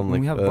cold meat. down,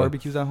 When we like, have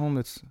barbecues at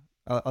home,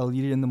 I'll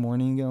eat it in the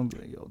morning again. I'll be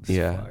like, yo, this is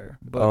fire.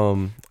 But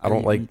I don't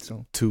eat like meat,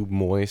 so. too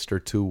moist or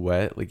too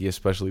wet. Like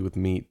especially with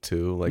meat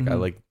too. Like I Mhm.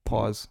 like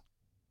Pause.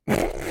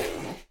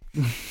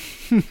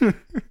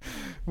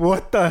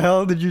 What the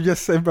hell did you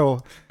just say,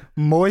 bro?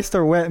 Moist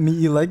or wet meat?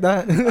 You like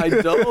that? I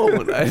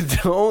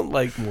don't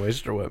like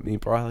moist or wet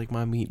meat, bro. I like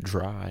my meat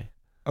dry.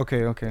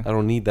 Okay. I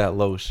don't need that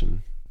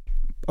lotion.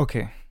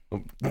 Okay.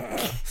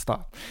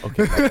 Stop.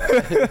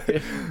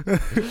 Okay.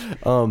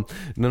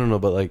 No,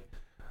 but like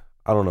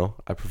I don't know.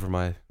 I prefer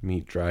my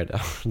meat dried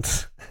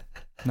out.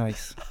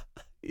 Nice.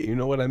 You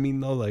know what I mean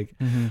though? Like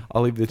Mm-hmm.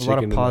 I'll leave the A chicken lot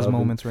of in the pause oven.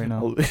 moments right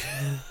now.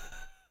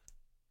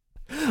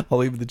 I'll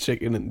leave the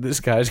chicken, and this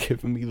guy's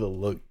giving me the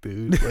look,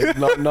 dude.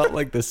 Like not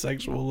like the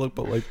sexual look,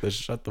 but like the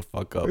shut the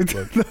fuck up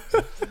look.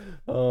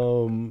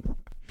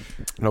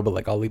 No, but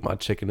like I'll leave my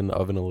chicken in the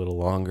oven a little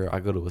longer. I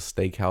go to a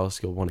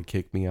steakhouse, you'll want to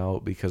kick me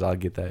out because I'll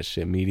get that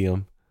shit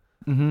medium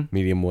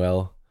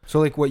well. So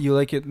like, what you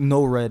like it?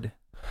 No red.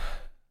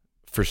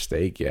 For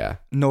steak, yeah.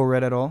 No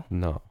red at all.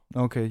 No.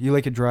 Okay, you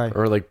like it dry.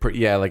 Or like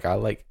yeah, like I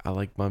like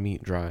my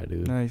meat dry,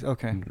 dude. Nice.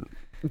 Okay.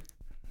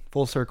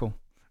 Full circle.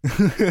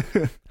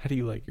 How do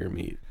you like your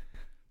meat?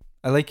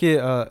 I like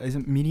it. Is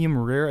it medium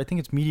rare? I think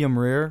it's medium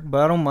rare, but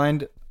I don't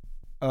mind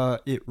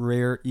it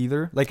rare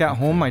either. Like at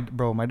home,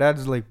 my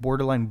dad's like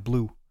borderline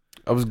blue.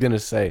 I was gonna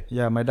say.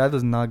 Yeah, my dad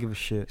does not give a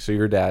shit. So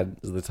your dad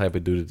is the type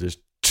of dude that just.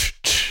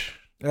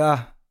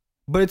 Yeah,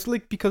 but it's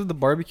like because of the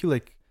barbecue.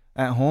 Like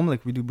at home,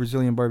 like we do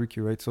Brazilian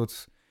barbecue, right? So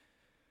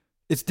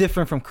it's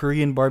different from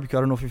Korean barbecue.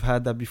 I don't know if you've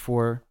had that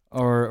before,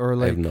 or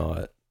like I have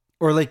not.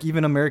 Or like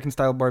even American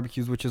style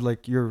barbecues, which is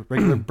like your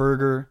regular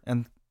burger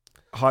and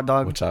hot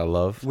dog, Which I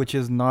love. which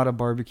is not a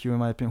barbecue in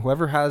my opinion.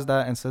 Whoever has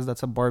that and says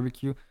that's a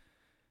barbecue,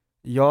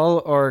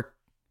 y'all are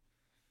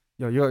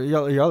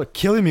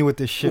killing me with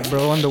this shit,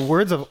 bro. On the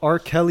words of R.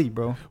 Kelly,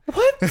 bro.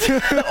 What?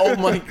 Oh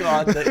my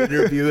god, the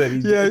interview that he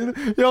did.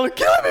 Yeah, y'all are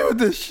killing me with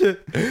this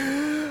shit.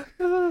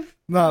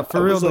 Nah,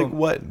 for real was though. like,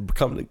 what?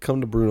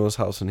 Come to Bruno's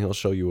house and he'll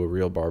show you a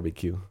real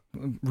barbecue.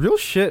 Real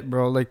shit,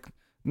 bro. Like,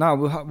 nah,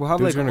 we'll have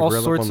Dude's like gonna all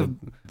grill sorts up of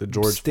on the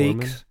George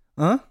Foreman. steaks.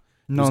 Huh?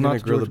 No, He's not gonna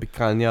grill George. the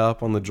picanha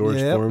up on the George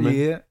Yeah, Foreman.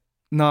 Yeah.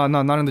 No,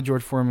 not in the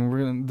George Foreman. We're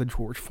in the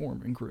George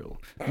Foreman grill.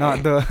 Not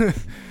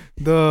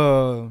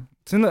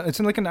it's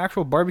in like an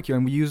actual barbecue,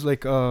 and we use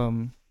like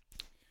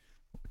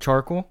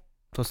charcoal,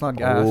 so it's not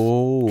gas.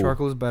 Oh,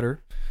 Charcoal is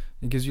better.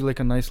 It gives you like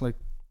a nice like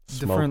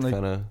different like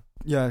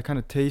kind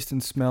of. taste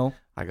and smell.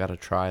 I gotta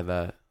try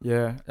that.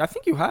 Yeah, I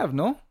think you have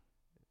no.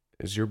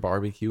 Is your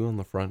barbecue on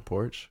the front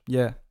porch?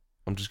 Yeah,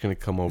 I'm just gonna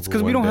come over. it's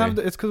because we don't have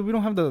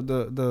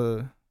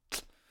the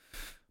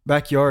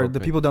backyard. Okay. The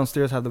people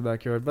downstairs have the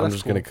backyard. But I'm that's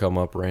just cool. gonna come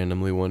up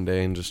randomly one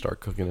day and just start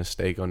cooking a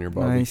steak on your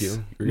barbecue. Nice.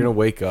 You're gonna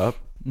wake up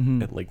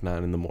Mhm. at like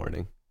 9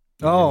 a.m.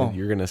 Oh.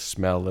 You're gonna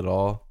smell it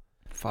all.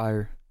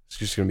 Fire. It's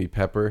just gonna be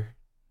pepper.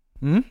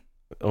 Hmm?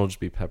 It'll just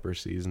be pepper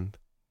seasoned.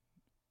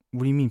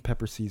 What do you mean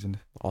pepper seasoned?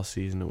 I'll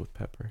season it with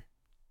pepper.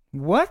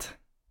 What?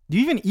 Do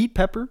you even eat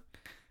pepper?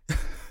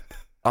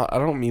 I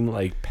don't mean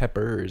like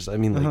peppers. I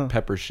mean like Uh-huh.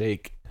 pepper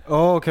shake.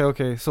 Oh,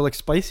 okay. So like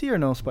spicy or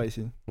no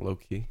spicy? Low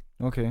key.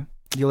 Okay.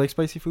 Do you like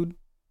spicy food?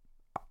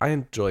 I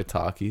enjoy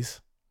Takis.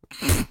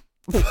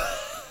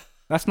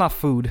 That's not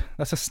food.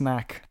 That's a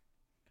snack.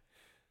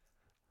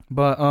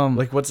 But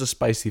Like, what's a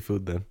spicy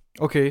food then?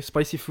 okay,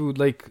 spicy food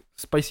like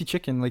spicy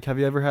chicken. Like, have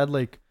you ever had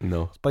like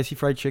No. spicy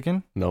fried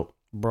chicken? Nope.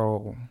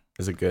 Bro,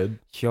 Is it good?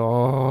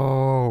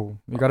 yo,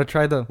 you gotta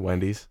try the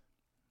Wendy's?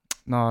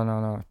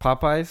 no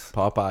Popeyes.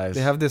 Popeyes.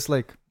 They have this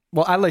like,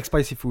 well, I like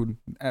spicy food,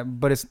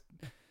 but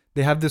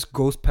they have this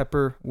ghost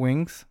pepper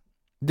wings.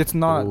 It's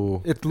not.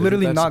 Ooh. It's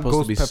literally Isn't that not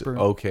supposed ghost to be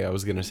pepper. okay, I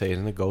was gonna say,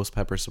 isn't a ghost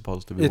pepper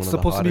supposed to be It's one of the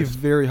supposed to be hottest?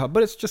 very hot,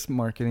 but it's just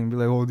marketing. Be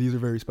like, oh, these are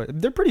very spicy.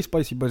 They're pretty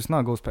spicy, but it's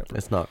not ghost pepper.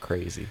 It's not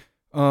crazy.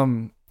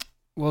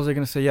 What was I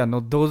gonna say? Yeah, no,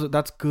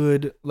 that's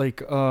good.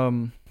 Like,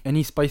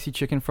 any spicy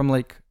chicken from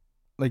like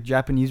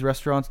Japanese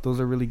restaurants, those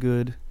are really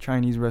good.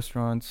 Chinese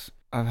restaurants.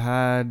 I've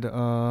had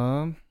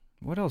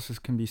what else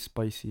can be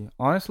spicy?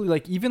 Honestly,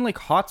 like even like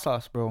hot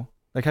sauce, bro.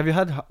 Like, have you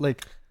had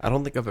like? I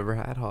don't think I've ever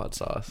had hot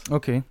sauce.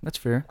 Okay, that's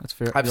fair.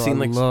 I've seen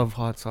like love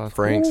hot sauce.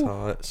 Frank's Ooh.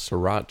 hot,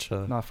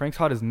 sriracha. Nah, Frank's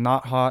hot is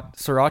not hot.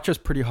 Sriracha's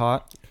pretty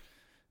hot,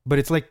 but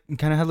it's like it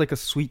kind of has like a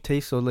sweet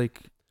taste. So like,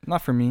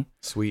 not for me.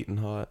 Sweet and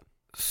hot.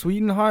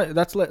 Sweet and hot.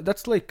 That's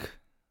like,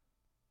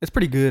 it's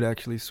pretty good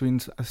actually.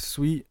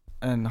 Sweet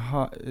and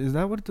hot. Is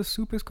that what the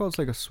soup is called? It's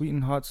like a sweet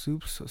and hot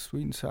soup. So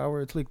sweet and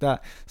sour. It's like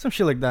that. Some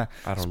shit like that.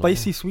 I don't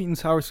Spicy know. sweet and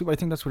sour soup. I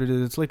think that's what it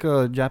is. It's like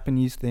a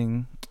Japanese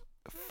thing.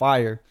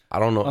 Fire. I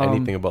don't know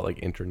anything about like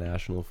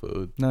international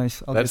food.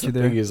 Nice. I'll That's get you the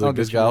there. thing is I'll like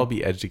this get you guy there. will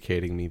be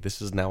educating me.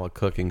 This is now a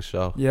cooking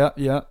show.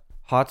 Yeah.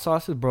 Hot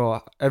sauces,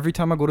 bro. Every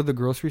time I go to the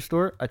grocery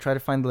store, I try to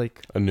find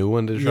like a new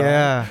one to try.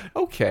 Yeah.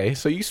 Okay,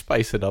 so you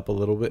spice it up a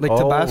little bit. Like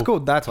Tabasco,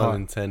 that's hot.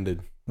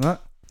 Unintended.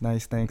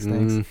 Nice, thanks.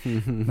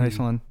 Nice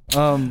one.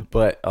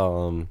 But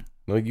no,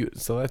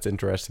 so that's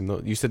interesting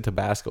though. You said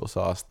Tabasco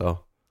sauce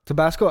though.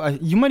 Tabasco,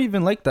 you might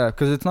even like that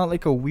because it's not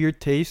like a weird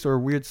taste or a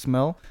weird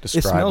smell.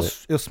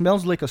 It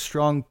smells like a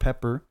strong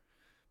pepper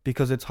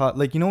because it's hot.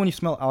 Like, you know when you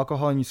smell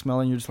alcohol and you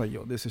smell it and you're just like,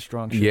 yo, this is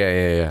strong shit.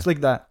 Yeah. It's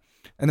like that.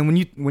 And then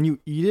when you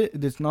eat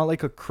it, it's not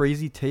like a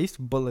crazy taste,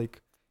 but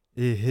like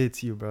it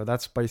hits you, bro.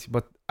 That's spicy.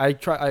 But I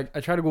try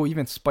to go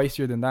even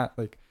spicier than that.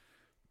 Like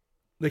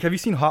have you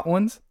seen Hot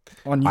Ones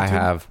on YouTube? I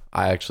have.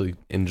 I actually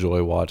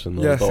enjoy watching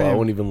those. Yeah, though same. I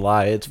won't even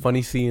lie. It's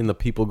funny seeing the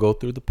people go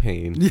through the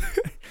pain.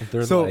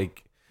 They're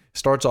like,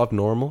 starts off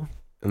normal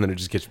and then it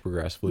just gets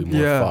progressively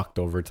more fucked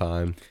over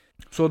time.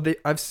 So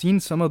I've seen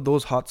some of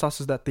those hot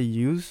sauces that they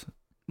use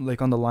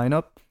like on the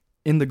lineup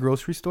in the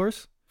grocery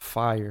stores.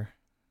 Fire.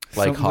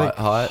 Like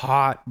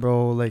hot,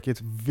 bro. Like it's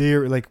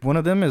very like one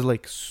of them is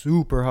like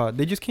super hot.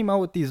 They just came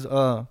out with these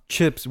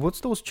chips.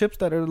 What's those chips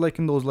that are like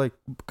in those like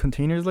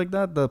containers like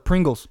that? The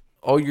Pringles.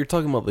 Oh, you're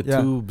talking about the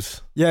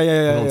tubes. Yeah. We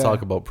don't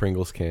talk about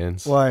Pringles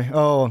cans. Why?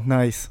 Oh,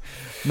 nice.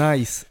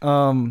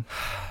 For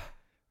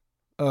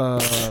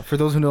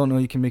those who don't know,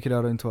 you can make it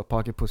out into a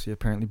pocket pussy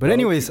apparently. But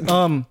anyways,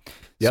 so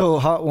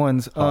Hot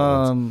Ones.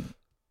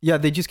 Yeah,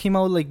 they just came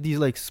out with like these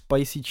like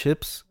spicy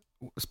chips,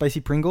 spicy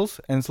Pringles,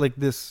 and it's like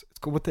this.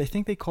 It's what I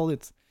think they call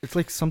it. It's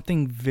like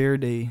something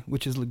verde,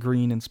 which is like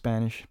green in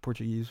Spanish,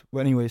 Portuguese.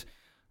 But anyways,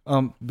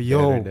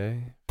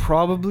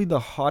 probably the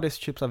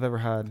hottest chips I've ever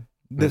had.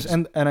 This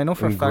and I know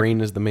for a fact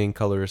green is the main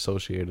color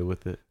associated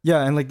with it.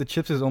 Yeah, and like the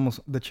chip is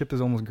almost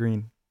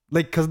green,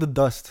 like cause the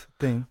dust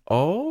thing.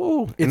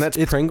 Oh, and that's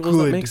Pringles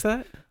good. That makes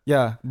that.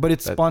 Yeah, but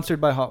it's sponsored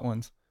by Hot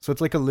Ones, so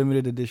it's like a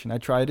limited edition. I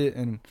tried it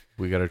and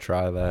we gotta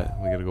try that.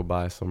 We gotta go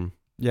buy some.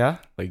 Yeah,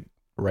 like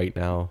right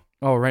now.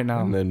 Oh, right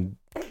now, and then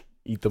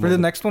eat them. For the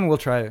next one, we'll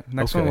try it.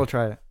 One, we'll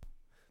try it.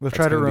 We'll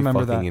try to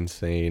remember that.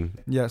 Insane.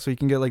 Yeah, so you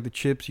can get like the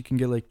chips. You can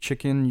get like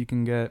chicken. You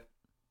can get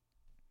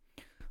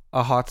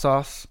a hot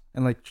sauce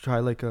and like try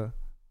like a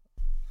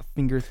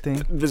finger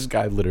thing. This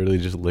guy literally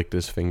just licked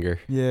his finger.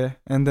 Yeah,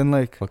 and then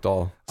like looked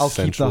all I'll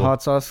sensual. keep the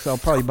hot sauce. I'll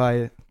probably buy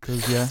it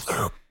because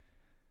and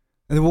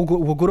then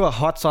we'll go to a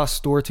hot sauce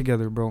store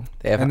together, bro.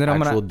 They have an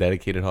actual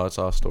dedicated hot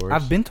sauce stores.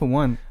 I've been to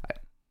one.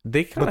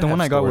 They kind of have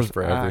one I got was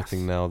for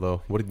everything now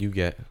though. What did you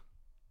get?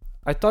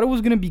 I thought it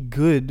was gonna be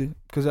good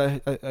because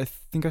I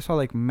think I saw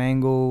like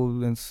mango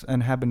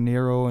and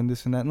habanero and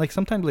this and that, and like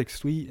sometimes like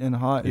sweet and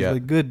hot is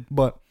like good,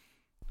 but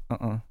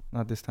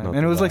not this time.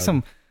 And it was like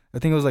I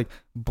think it was like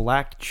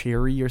black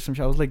cherry or some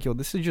shit. I was like, yo,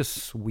 this is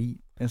just sweet,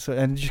 and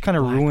it just kind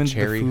of ruined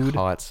cherry the food.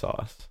 Hot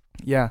sauce.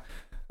 Yeah,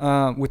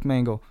 with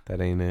mango.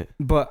 That ain't it.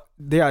 But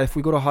yeah, if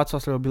we go to hot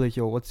sauce, I'll be like,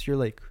 yo, what's your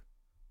like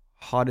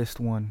hottest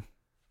one?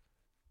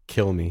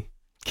 Kill me.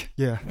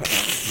 Yeah,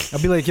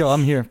 I'll be like, yo,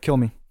 I'm here. Kill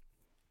me.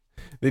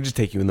 They just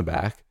take you in the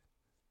back.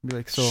 Be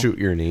like, so shoot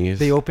your knees.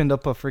 They opened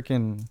up a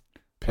freaking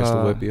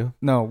pistol whip you.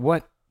 No,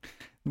 what?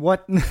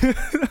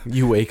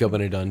 You wake up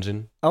in a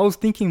dungeon. I was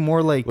thinking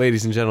more like,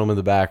 ladies and gentlemen,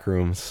 the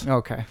Backrooms.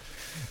 Okay.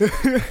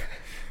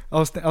 I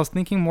was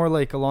thinking more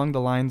like along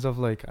the lines of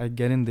like, I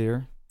get in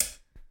there,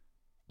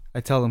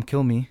 I tell him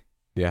kill me.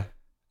 Yeah.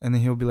 And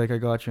then he'll be like, I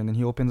got you. And then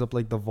he opens up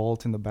like the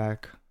vault in the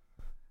back.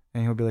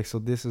 And he'll be like, so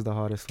this is the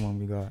hottest one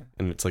we got.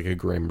 And it's like a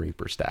Grim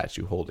Reaper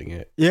statue holding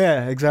it.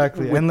 Yeah,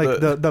 exactly. And like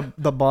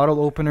the bottle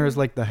opener is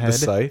like the head. The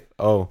scythe?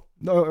 Oh.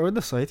 No, or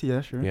the scythe,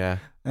 yeah, sure. Yeah.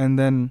 And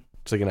then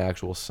it's like an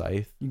actual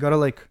scythe. You gotta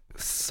like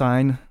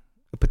sign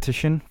a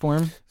petition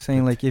form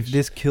saying like, if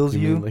this kills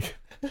you,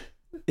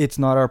 it's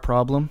not our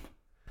problem.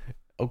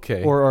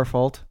 Okay. Or our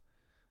fault.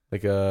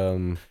 Like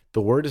the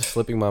word is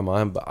slipping my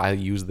mind, but I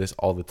use this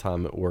all the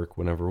time at work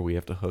whenever we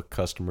have to hook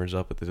customers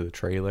up at the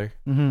trailer.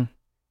 Mm-hmm.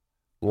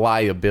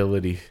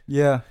 Liability.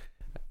 Yeah.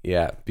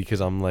 Yeah,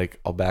 because I'm like,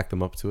 I'll back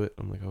them up to it.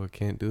 I'm like, oh, I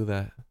can't do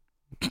that.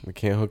 I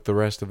can't hook the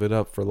rest of it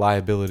up for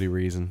liability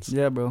reasons.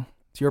 Yeah, bro.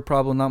 It's your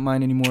problem, not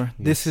mine anymore.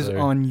 This is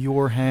on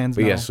your hands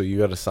now. But yeah, so you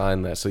got to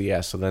sign that. So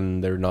yeah, so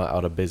then they're not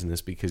out of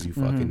business because you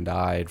fucking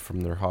died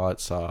from their hot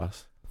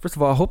sauce. First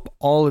of all, I hope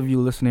all of you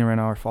listening right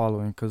now are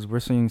following because we're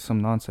saying some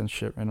nonsense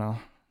shit right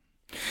now.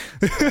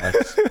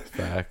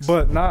 Facts.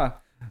 But nah.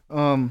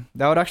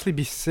 That would actually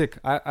be sick.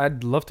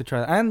 I'd love to try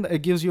that. And it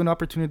gives you an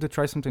opportunity to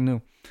try something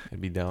new.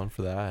 I'd be down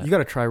for that. You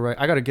gotta try rice.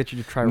 I gotta get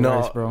you to try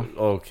rice, bro.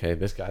 Okay,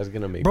 this guy's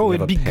gonna make bro,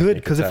 it'd be good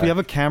because if we have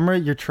a camera,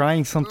 you're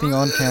trying something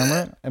on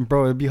camera, and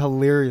bro, it'd be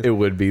hilarious. It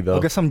would be though.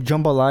 I'll get some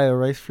jambalaya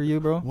rice for you,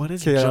 bro. What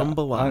is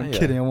jambalaya? I'm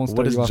kidding. I won't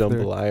start you off there. What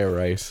is jambalaya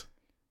rice?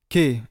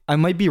 Okay, I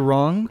might be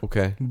wrong.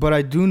 Okay, but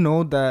I do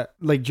know that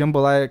like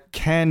jambalaya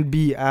can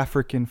be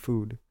African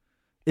food.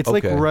 It's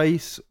like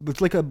rice. It's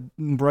like a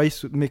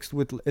rice mixed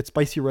with it's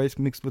spicy rice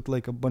mixed with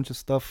like a bunch of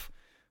stuff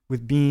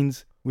with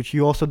beans, which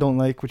you also don't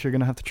like, which you're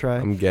gonna have to try.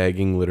 I'm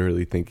gagging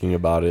literally thinking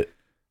about it,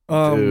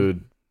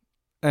 dude.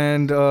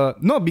 And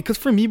no, because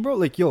for me, bro,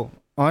 like yo,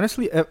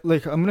 honestly,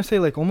 like I'm gonna say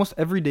like almost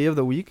every day of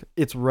the week,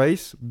 it's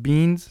rice,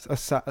 beans, a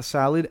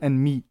salad,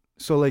 and meat.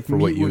 So like For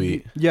meat what you would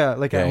eat. Yeah,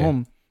 like at Yeah.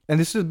 home. And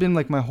this has been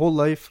like my whole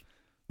life.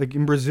 Like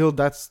in Brazil,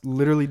 that's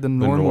literally the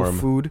normal norm.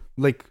 food.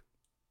 Like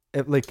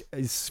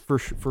it's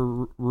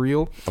for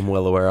real. I'm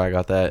well aware I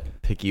got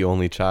that picky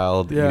only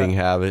child eating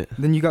habit.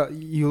 Then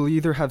you'll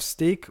either have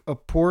steak,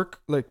 pork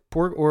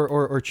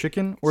or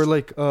chicken, or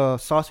like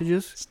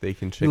sausages.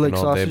 Steak and chicken like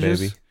all sausages?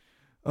 day,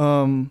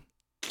 baby.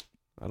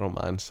 I don't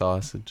mind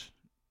sausage.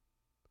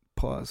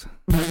 Pause.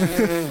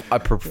 I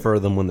prefer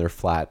them when they're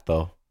flat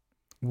though.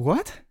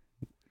 What?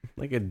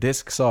 Like a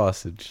disc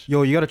sausage.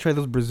 Yo, you gotta try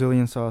those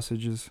Brazilian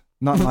sausages.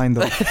 Not mine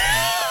though.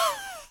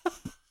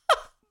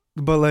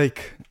 But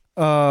like,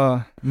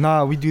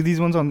 nah, we do these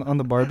ones on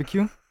the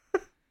barbecue.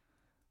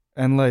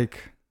 And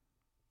like,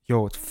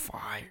 yo, it's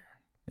fire.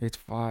 It's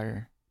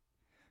fire.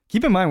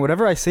 Keep in mind,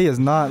 whatever I say is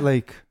not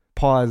like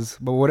pause,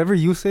 but whatever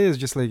you say is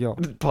just like, yo,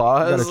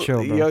 pause. You gotta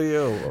chill, bro.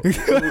 Yo.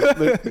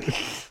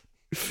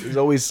 There's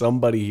always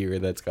somebody here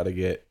that's gotta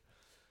get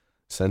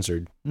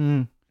censored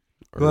or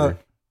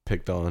But-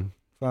 picked on.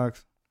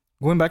 Facts.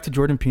 Going back to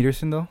Jordan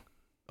Peterson though.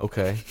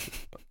 Okay.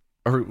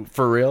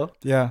 For real?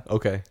 Yeah.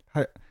 Okay.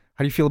 How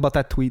do you feel about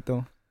that tweet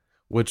though?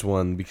 Which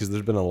one? Because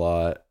there's been a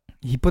lot.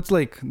 He puts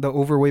like the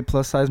overweight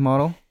plus size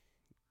model.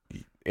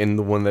 In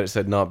the one that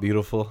said not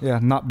beautiful. Yeah,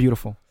 not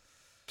beautiful.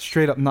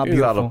 Straight up not He's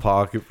beautiful. out of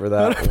pocket for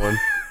that one.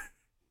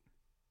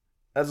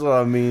 That's what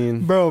I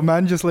mean. Bro,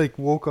 man just like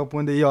woke up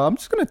one day, yo, I'm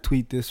just gonna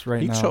tweet this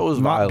right now. He chose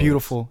not violence.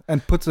 beautiful,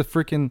 and puts a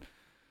freaking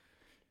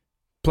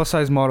plus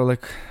size model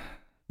like.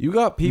 You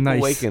got people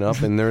Nice. waking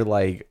up and they're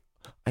like,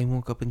 I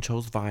woke up and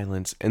chose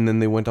violence. And then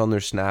they went on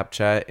their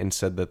Snapchat and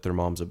said that their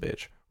mom's a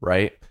bitch,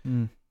 right?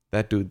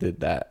 That dude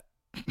did that.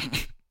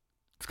 It's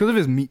because of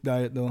his meat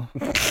diet though.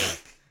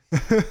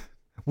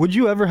 Would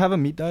you ever have a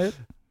meat diet?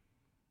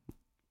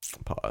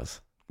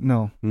 Pause.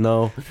 No.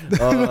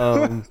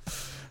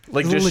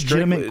 Like It's a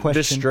legitimate question.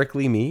 just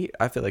strictly meat,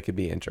 I feel like it'd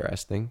be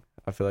interesting.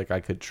 I feel like I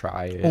could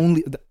try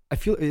it. I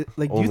feel it,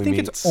 like. Do Only you think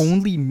meats. it's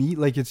only meat?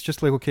 Like it's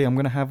just like, okay, I'm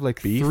gonna have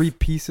like Beef? 3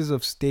 pieces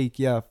of steak,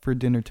 for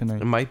dinner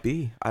tonight. It might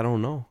be. I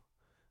don't know.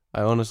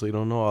 I honestly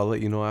don't know. I'll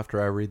let you know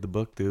after I read the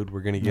book, dude. We're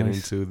gonna get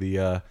Nice. into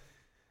the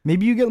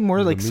Maybe you get more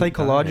The like meat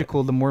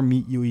psychological the more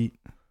meat you eat.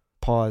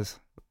 Pause.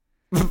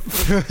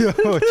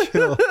 Yo,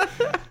 chill.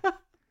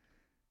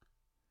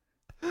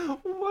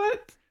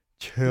 what?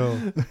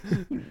 Chill.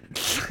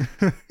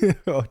 Yo,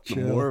 The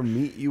chill. more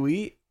meat you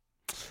eat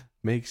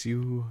makes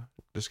you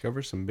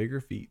discover some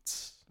bigger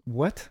feats.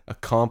 What?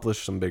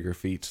 Accomplish some bigger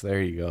feats.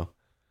 There you go.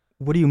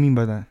 What do you mean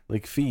by that?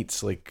 Like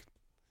feats. Like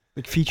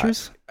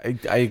features?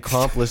 I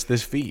accomplished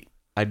this feat.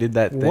 I did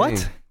that thing.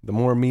 What? The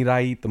more meat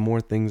I eat, the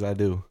more things I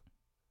do.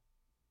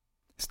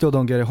 Still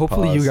don't get it.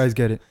 Hopefully you Pause. guys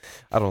get it.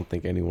 I don't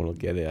think anyone will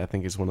get it. I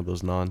think it's one of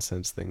those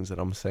nonsense things that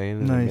I'm saying,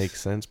 and Nice. it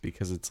makes sense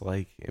because it's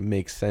like it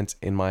makes sense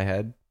in my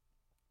head.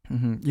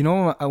 You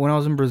know, when I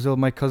was in Brazil,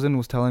 my cousin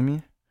was telling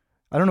me.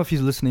 I don't know if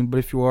he's listening, but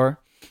if you are,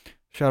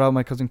 shout out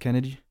my cousin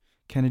Kennedy.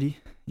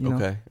 You know?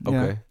 Okay.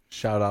 Yeah.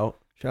 Shout out.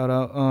 Shout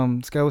out.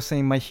 This guy was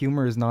saying my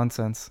humor is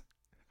nonsense.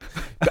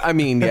 I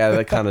mean, yeah,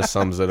 that kind of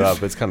sums it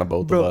up. It's kind of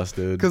both Bro, of us,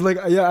 dude. Cause like,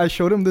 I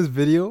showed him this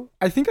video.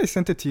 I think I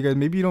sent it to you guys.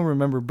 Maybe you don't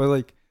remember, but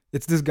like,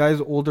 it's this guy's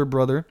older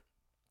brother.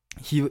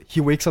 He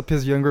wakes up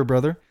his younger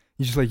brother.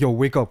 He's just like, yo,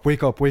 wake up,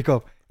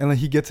 and like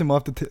he gets him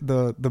off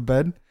the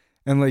bed,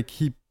 and like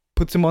he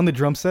puts him on the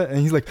drum set, and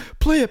he's like,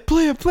 play it,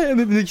 and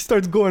then he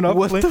starts going off.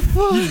 What the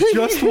fuck? He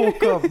just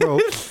woke up, bro,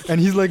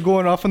 and he's like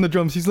going off on the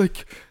drums. He's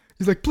like,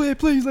 play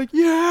it. He's like,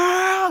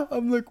 yeah.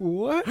 I'm like,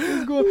 what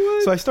is going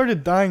on? So I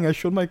started dying. I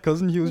showed my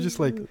cousin. He was just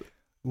like,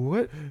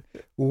 what?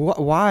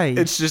 Why?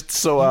 It's just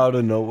so out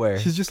of nowhere.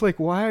 He's just like,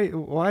 why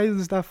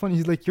is that funny?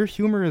 He's like, your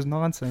humor is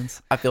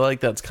nonsense. I feel like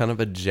that's kind of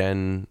a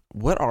Gen.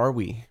 What are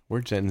we?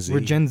 We're Gen Z. We're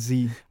Gen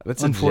Z.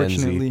 That's a Gen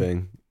Z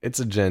thing. It's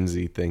a Gen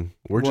Z thing.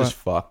 We're just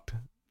fucked.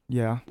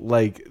 Yeah.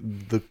 Like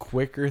the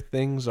quicker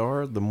things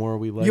are, the more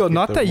we like. Yo, it,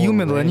 not the that you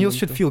more millennials random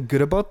should thing. feel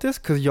good about this,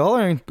 cause y'all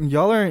aren't You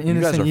guys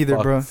innocent are either,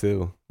 fucked bro.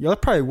 too. Y'all are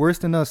probably worse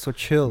than us, so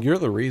chill. You're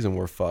the reason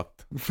we're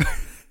fucked.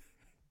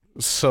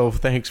 So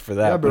thanks for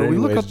that. Yeah, bro. But We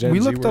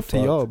anyways, looked up to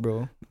fucked. y'all,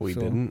 bro. We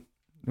So, didn't.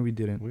 We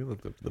didn't. We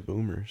looked up to the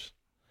boomers.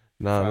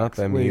 No, not Facts.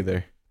 them Wait.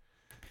 either.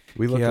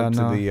 We looked Yeah, up to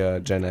no. the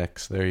Gen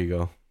X. There you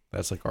go.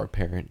 That's like our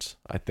parents.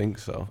 I think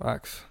so.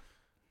 Facts.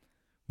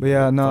 But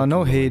yeah, no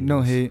Fucking hate, no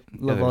millennials. hate. Yeah,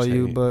 Love there's all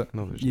you, hate. but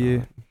No, there's yeah.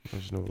 not.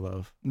 There's no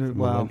love.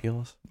 Wow.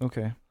 Millennials.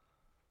 Okay.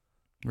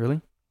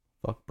 Really?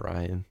 Fuck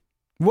Brian.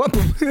 What?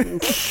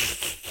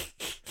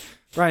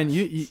 Ryan,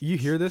 you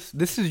hear this?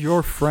 This is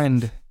your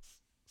friend.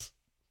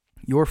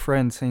 Your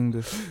friend saying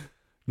this.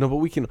 No, but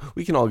we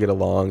can all get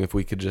along if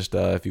we could just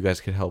if you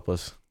guys could help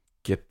us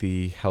get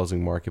the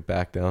housing market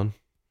back down.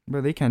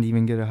 Bro, they can't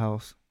even get a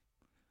house.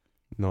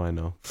 No, I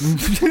know.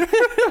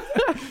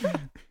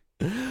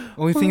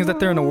 Only thing is that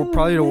they're in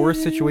probably a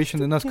worse situation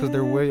than us because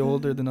they're way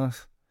older than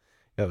us.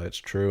 Yeah, that's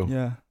true.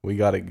 Yeah. We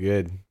got it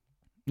good.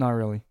 Not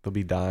really. They'll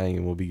be dying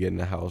and we'll be getting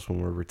a house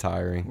when we're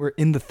retiring. We're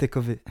in the thick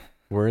of it.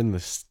 We're in the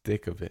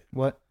stick of it.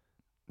 What?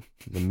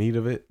 The meat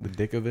of it, the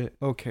dick of it.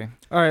 Okay.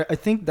 All right. I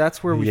think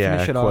that's where we yeah,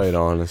 finish it quite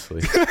off.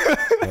 honestly.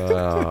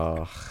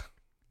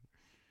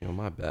 Yo,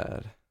 my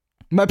bad.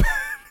 My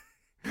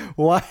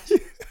Why?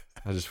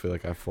 I just feel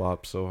like I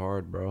flopped so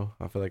hard, bro.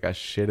 I feel like I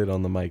shitted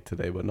on the mic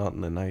today, but not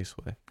in a nice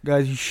way.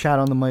 Guys, you shat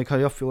on the mic. How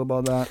y'all feel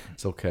about that?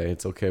 It's okay.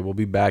 It's okay. We'll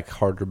be back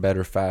harder,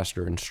 better,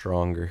 faster, and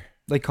stronger.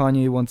 Like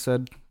Kanye once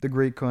said. The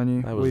great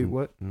Kanye. Wait,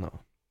 what?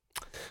 No.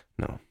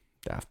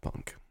 Daft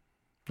Punk.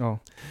 Oh.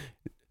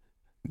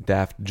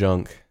 Daft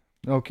Junk.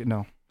 Okay,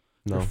 no.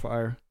 No. They're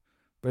fire.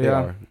 But They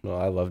yeah. are. No,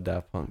 I love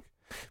Daft Punk.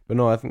 But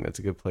no, I think that's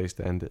a good place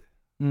to end it.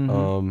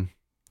 Mm-hmm.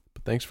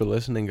 But thanks for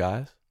listening,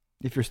 guys.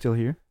 If you're still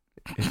here.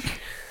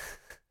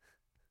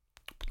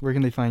 Where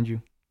can they find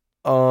you?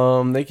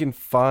 They can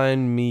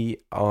find me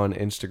on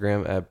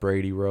Instagram at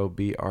BradyRowe,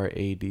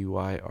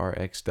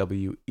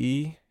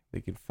 BradyRxwe. They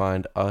can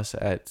find us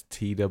at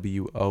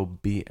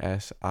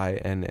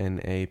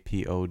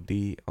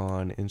TWOBSINNAPOD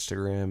on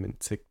Instagram and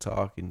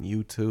TikTok and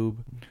YouTube.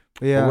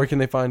 Yeah. But where can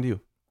they find you?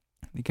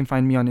 You can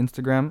find me on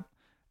Instagram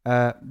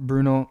at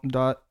Bruno.01,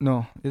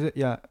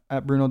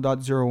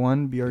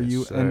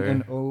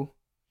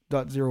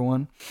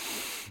 BRUNNO.01.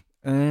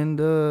 And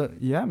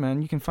yeah,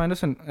 man, you can find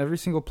us on every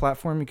single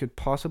platform you could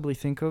possibly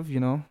think of,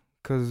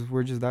 because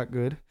we're just that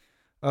good.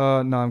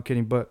 No, I'm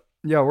kidding. But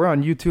yeah, we're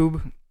on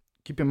YouTube.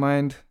 Keep in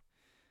mind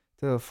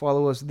to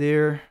follow us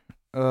there.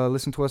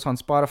 Listen to us on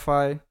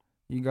Spotify.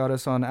 You got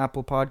us on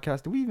Apple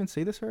Podcast. Did we even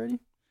say this already?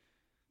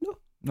 No.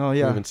 Oh,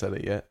 yeah. We haven't said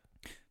it yet.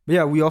 But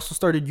yeah, we also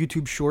started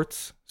YouTube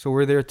Shorts, so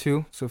we're there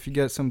too. So if you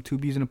get some two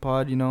bees in a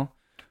pod,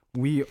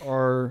 we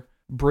are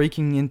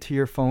breaking into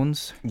your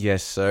phones.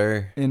 Yes,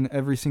 sir. In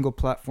every single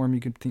platform you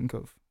could think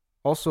of.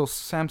 Also,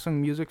 Samsung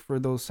Music for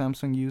those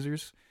Samsung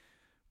users.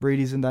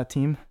 Brady's in that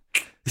team.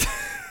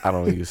 I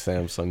don't use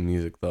Samsung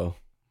Music though.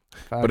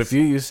 Facts. But if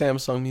you use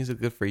Samsung Music,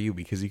 good for you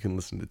because you can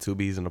listen to two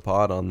bees in a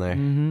pod on there.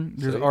 Mm-hmm.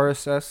 There's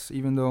RSS,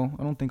 even though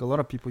I don't think a lot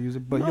of people use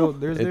it. But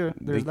there's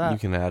that. You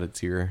can add it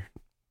to your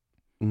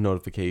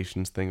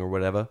notifications thing or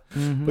whatever.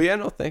 Mm-hmm. But yeah,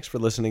 no, thanks for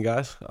listening,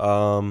 guys.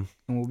 And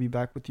we'll be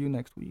back with you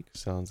next week.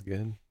 Sounds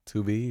good.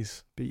 Two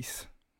bees. Peace.